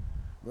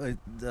 I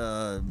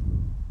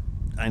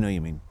know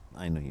you mean.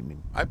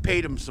 I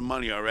paid him some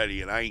money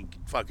already, and I ain't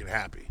fucking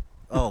happy.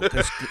 Oh,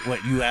 because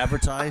what, you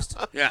advertised?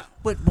 Yeah.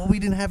 But we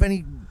didn't have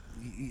any.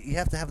 You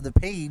have to have the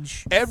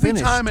page every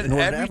time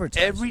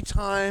every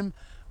time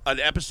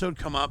an episode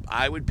come up,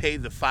 I would pay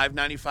the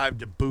 $5.95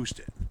 to boost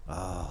it.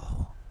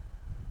 Oh.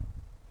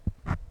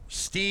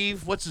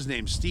 Steve, what's his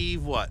name?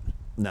 Steve what?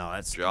 No,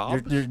 that's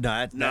Jobs?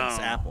 that's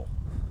Apple.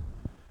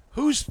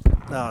 Who's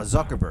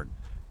Zuckerberg?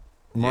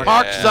 Mark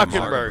Yeah,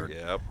 Zuckerberg.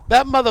 Yep.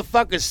 That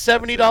motherfucker's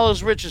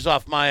 $70 riches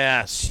off my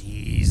ass.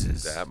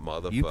 Jesus. That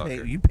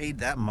motherfucker. You paid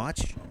that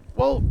much?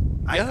 Well,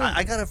 yeah.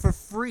 I got it for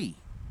free.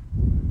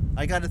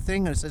 I got a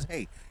thing that says,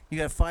 hey, you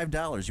got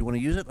 $5. You want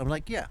to use it? I'm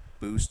like, yeah,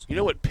 boost. You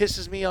know what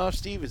pisses me off,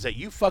 Steve, is that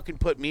you fucking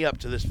put me up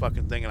to this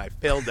fucking thing and I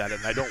failed at it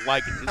and I don't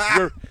like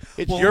it.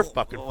 It's your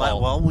fucking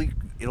fault. Well,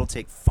 it'll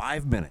take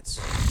 5 minutes.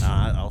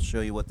 I'll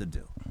show you what to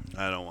do.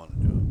 I don't want to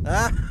do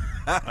it.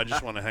 I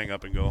just want to hang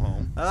up and go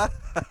home. I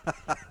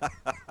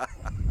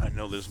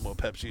know there's more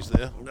Pepsis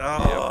there.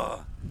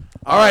 Oh.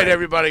 All right,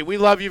 everybody. We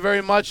love you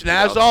very much. And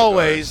as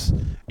always,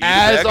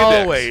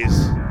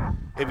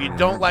 if you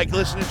don't like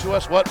listening to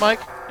us, what,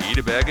 Mike? Eat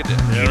a bag of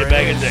dicks. Eat a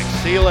bag of dicks.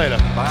 See you later.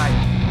 Bye.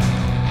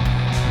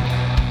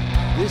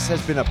 This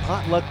has been a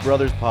Potluck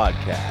Brothers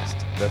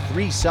podcast. The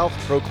three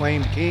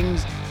self-proclaimed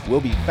kings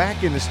will be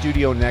back in the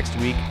studio next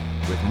week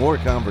with more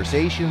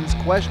conversations,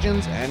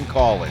 questions, and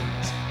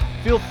call-ins.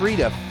 Feel free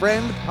to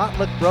friend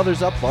Potluck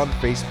Brothers up on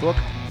Facebook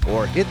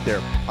or hit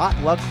their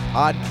Potluck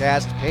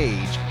Podcast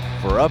page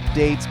for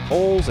updates,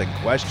 polls, and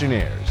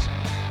questionnaires.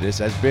 This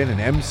has been an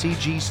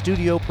MCG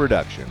Studio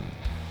production.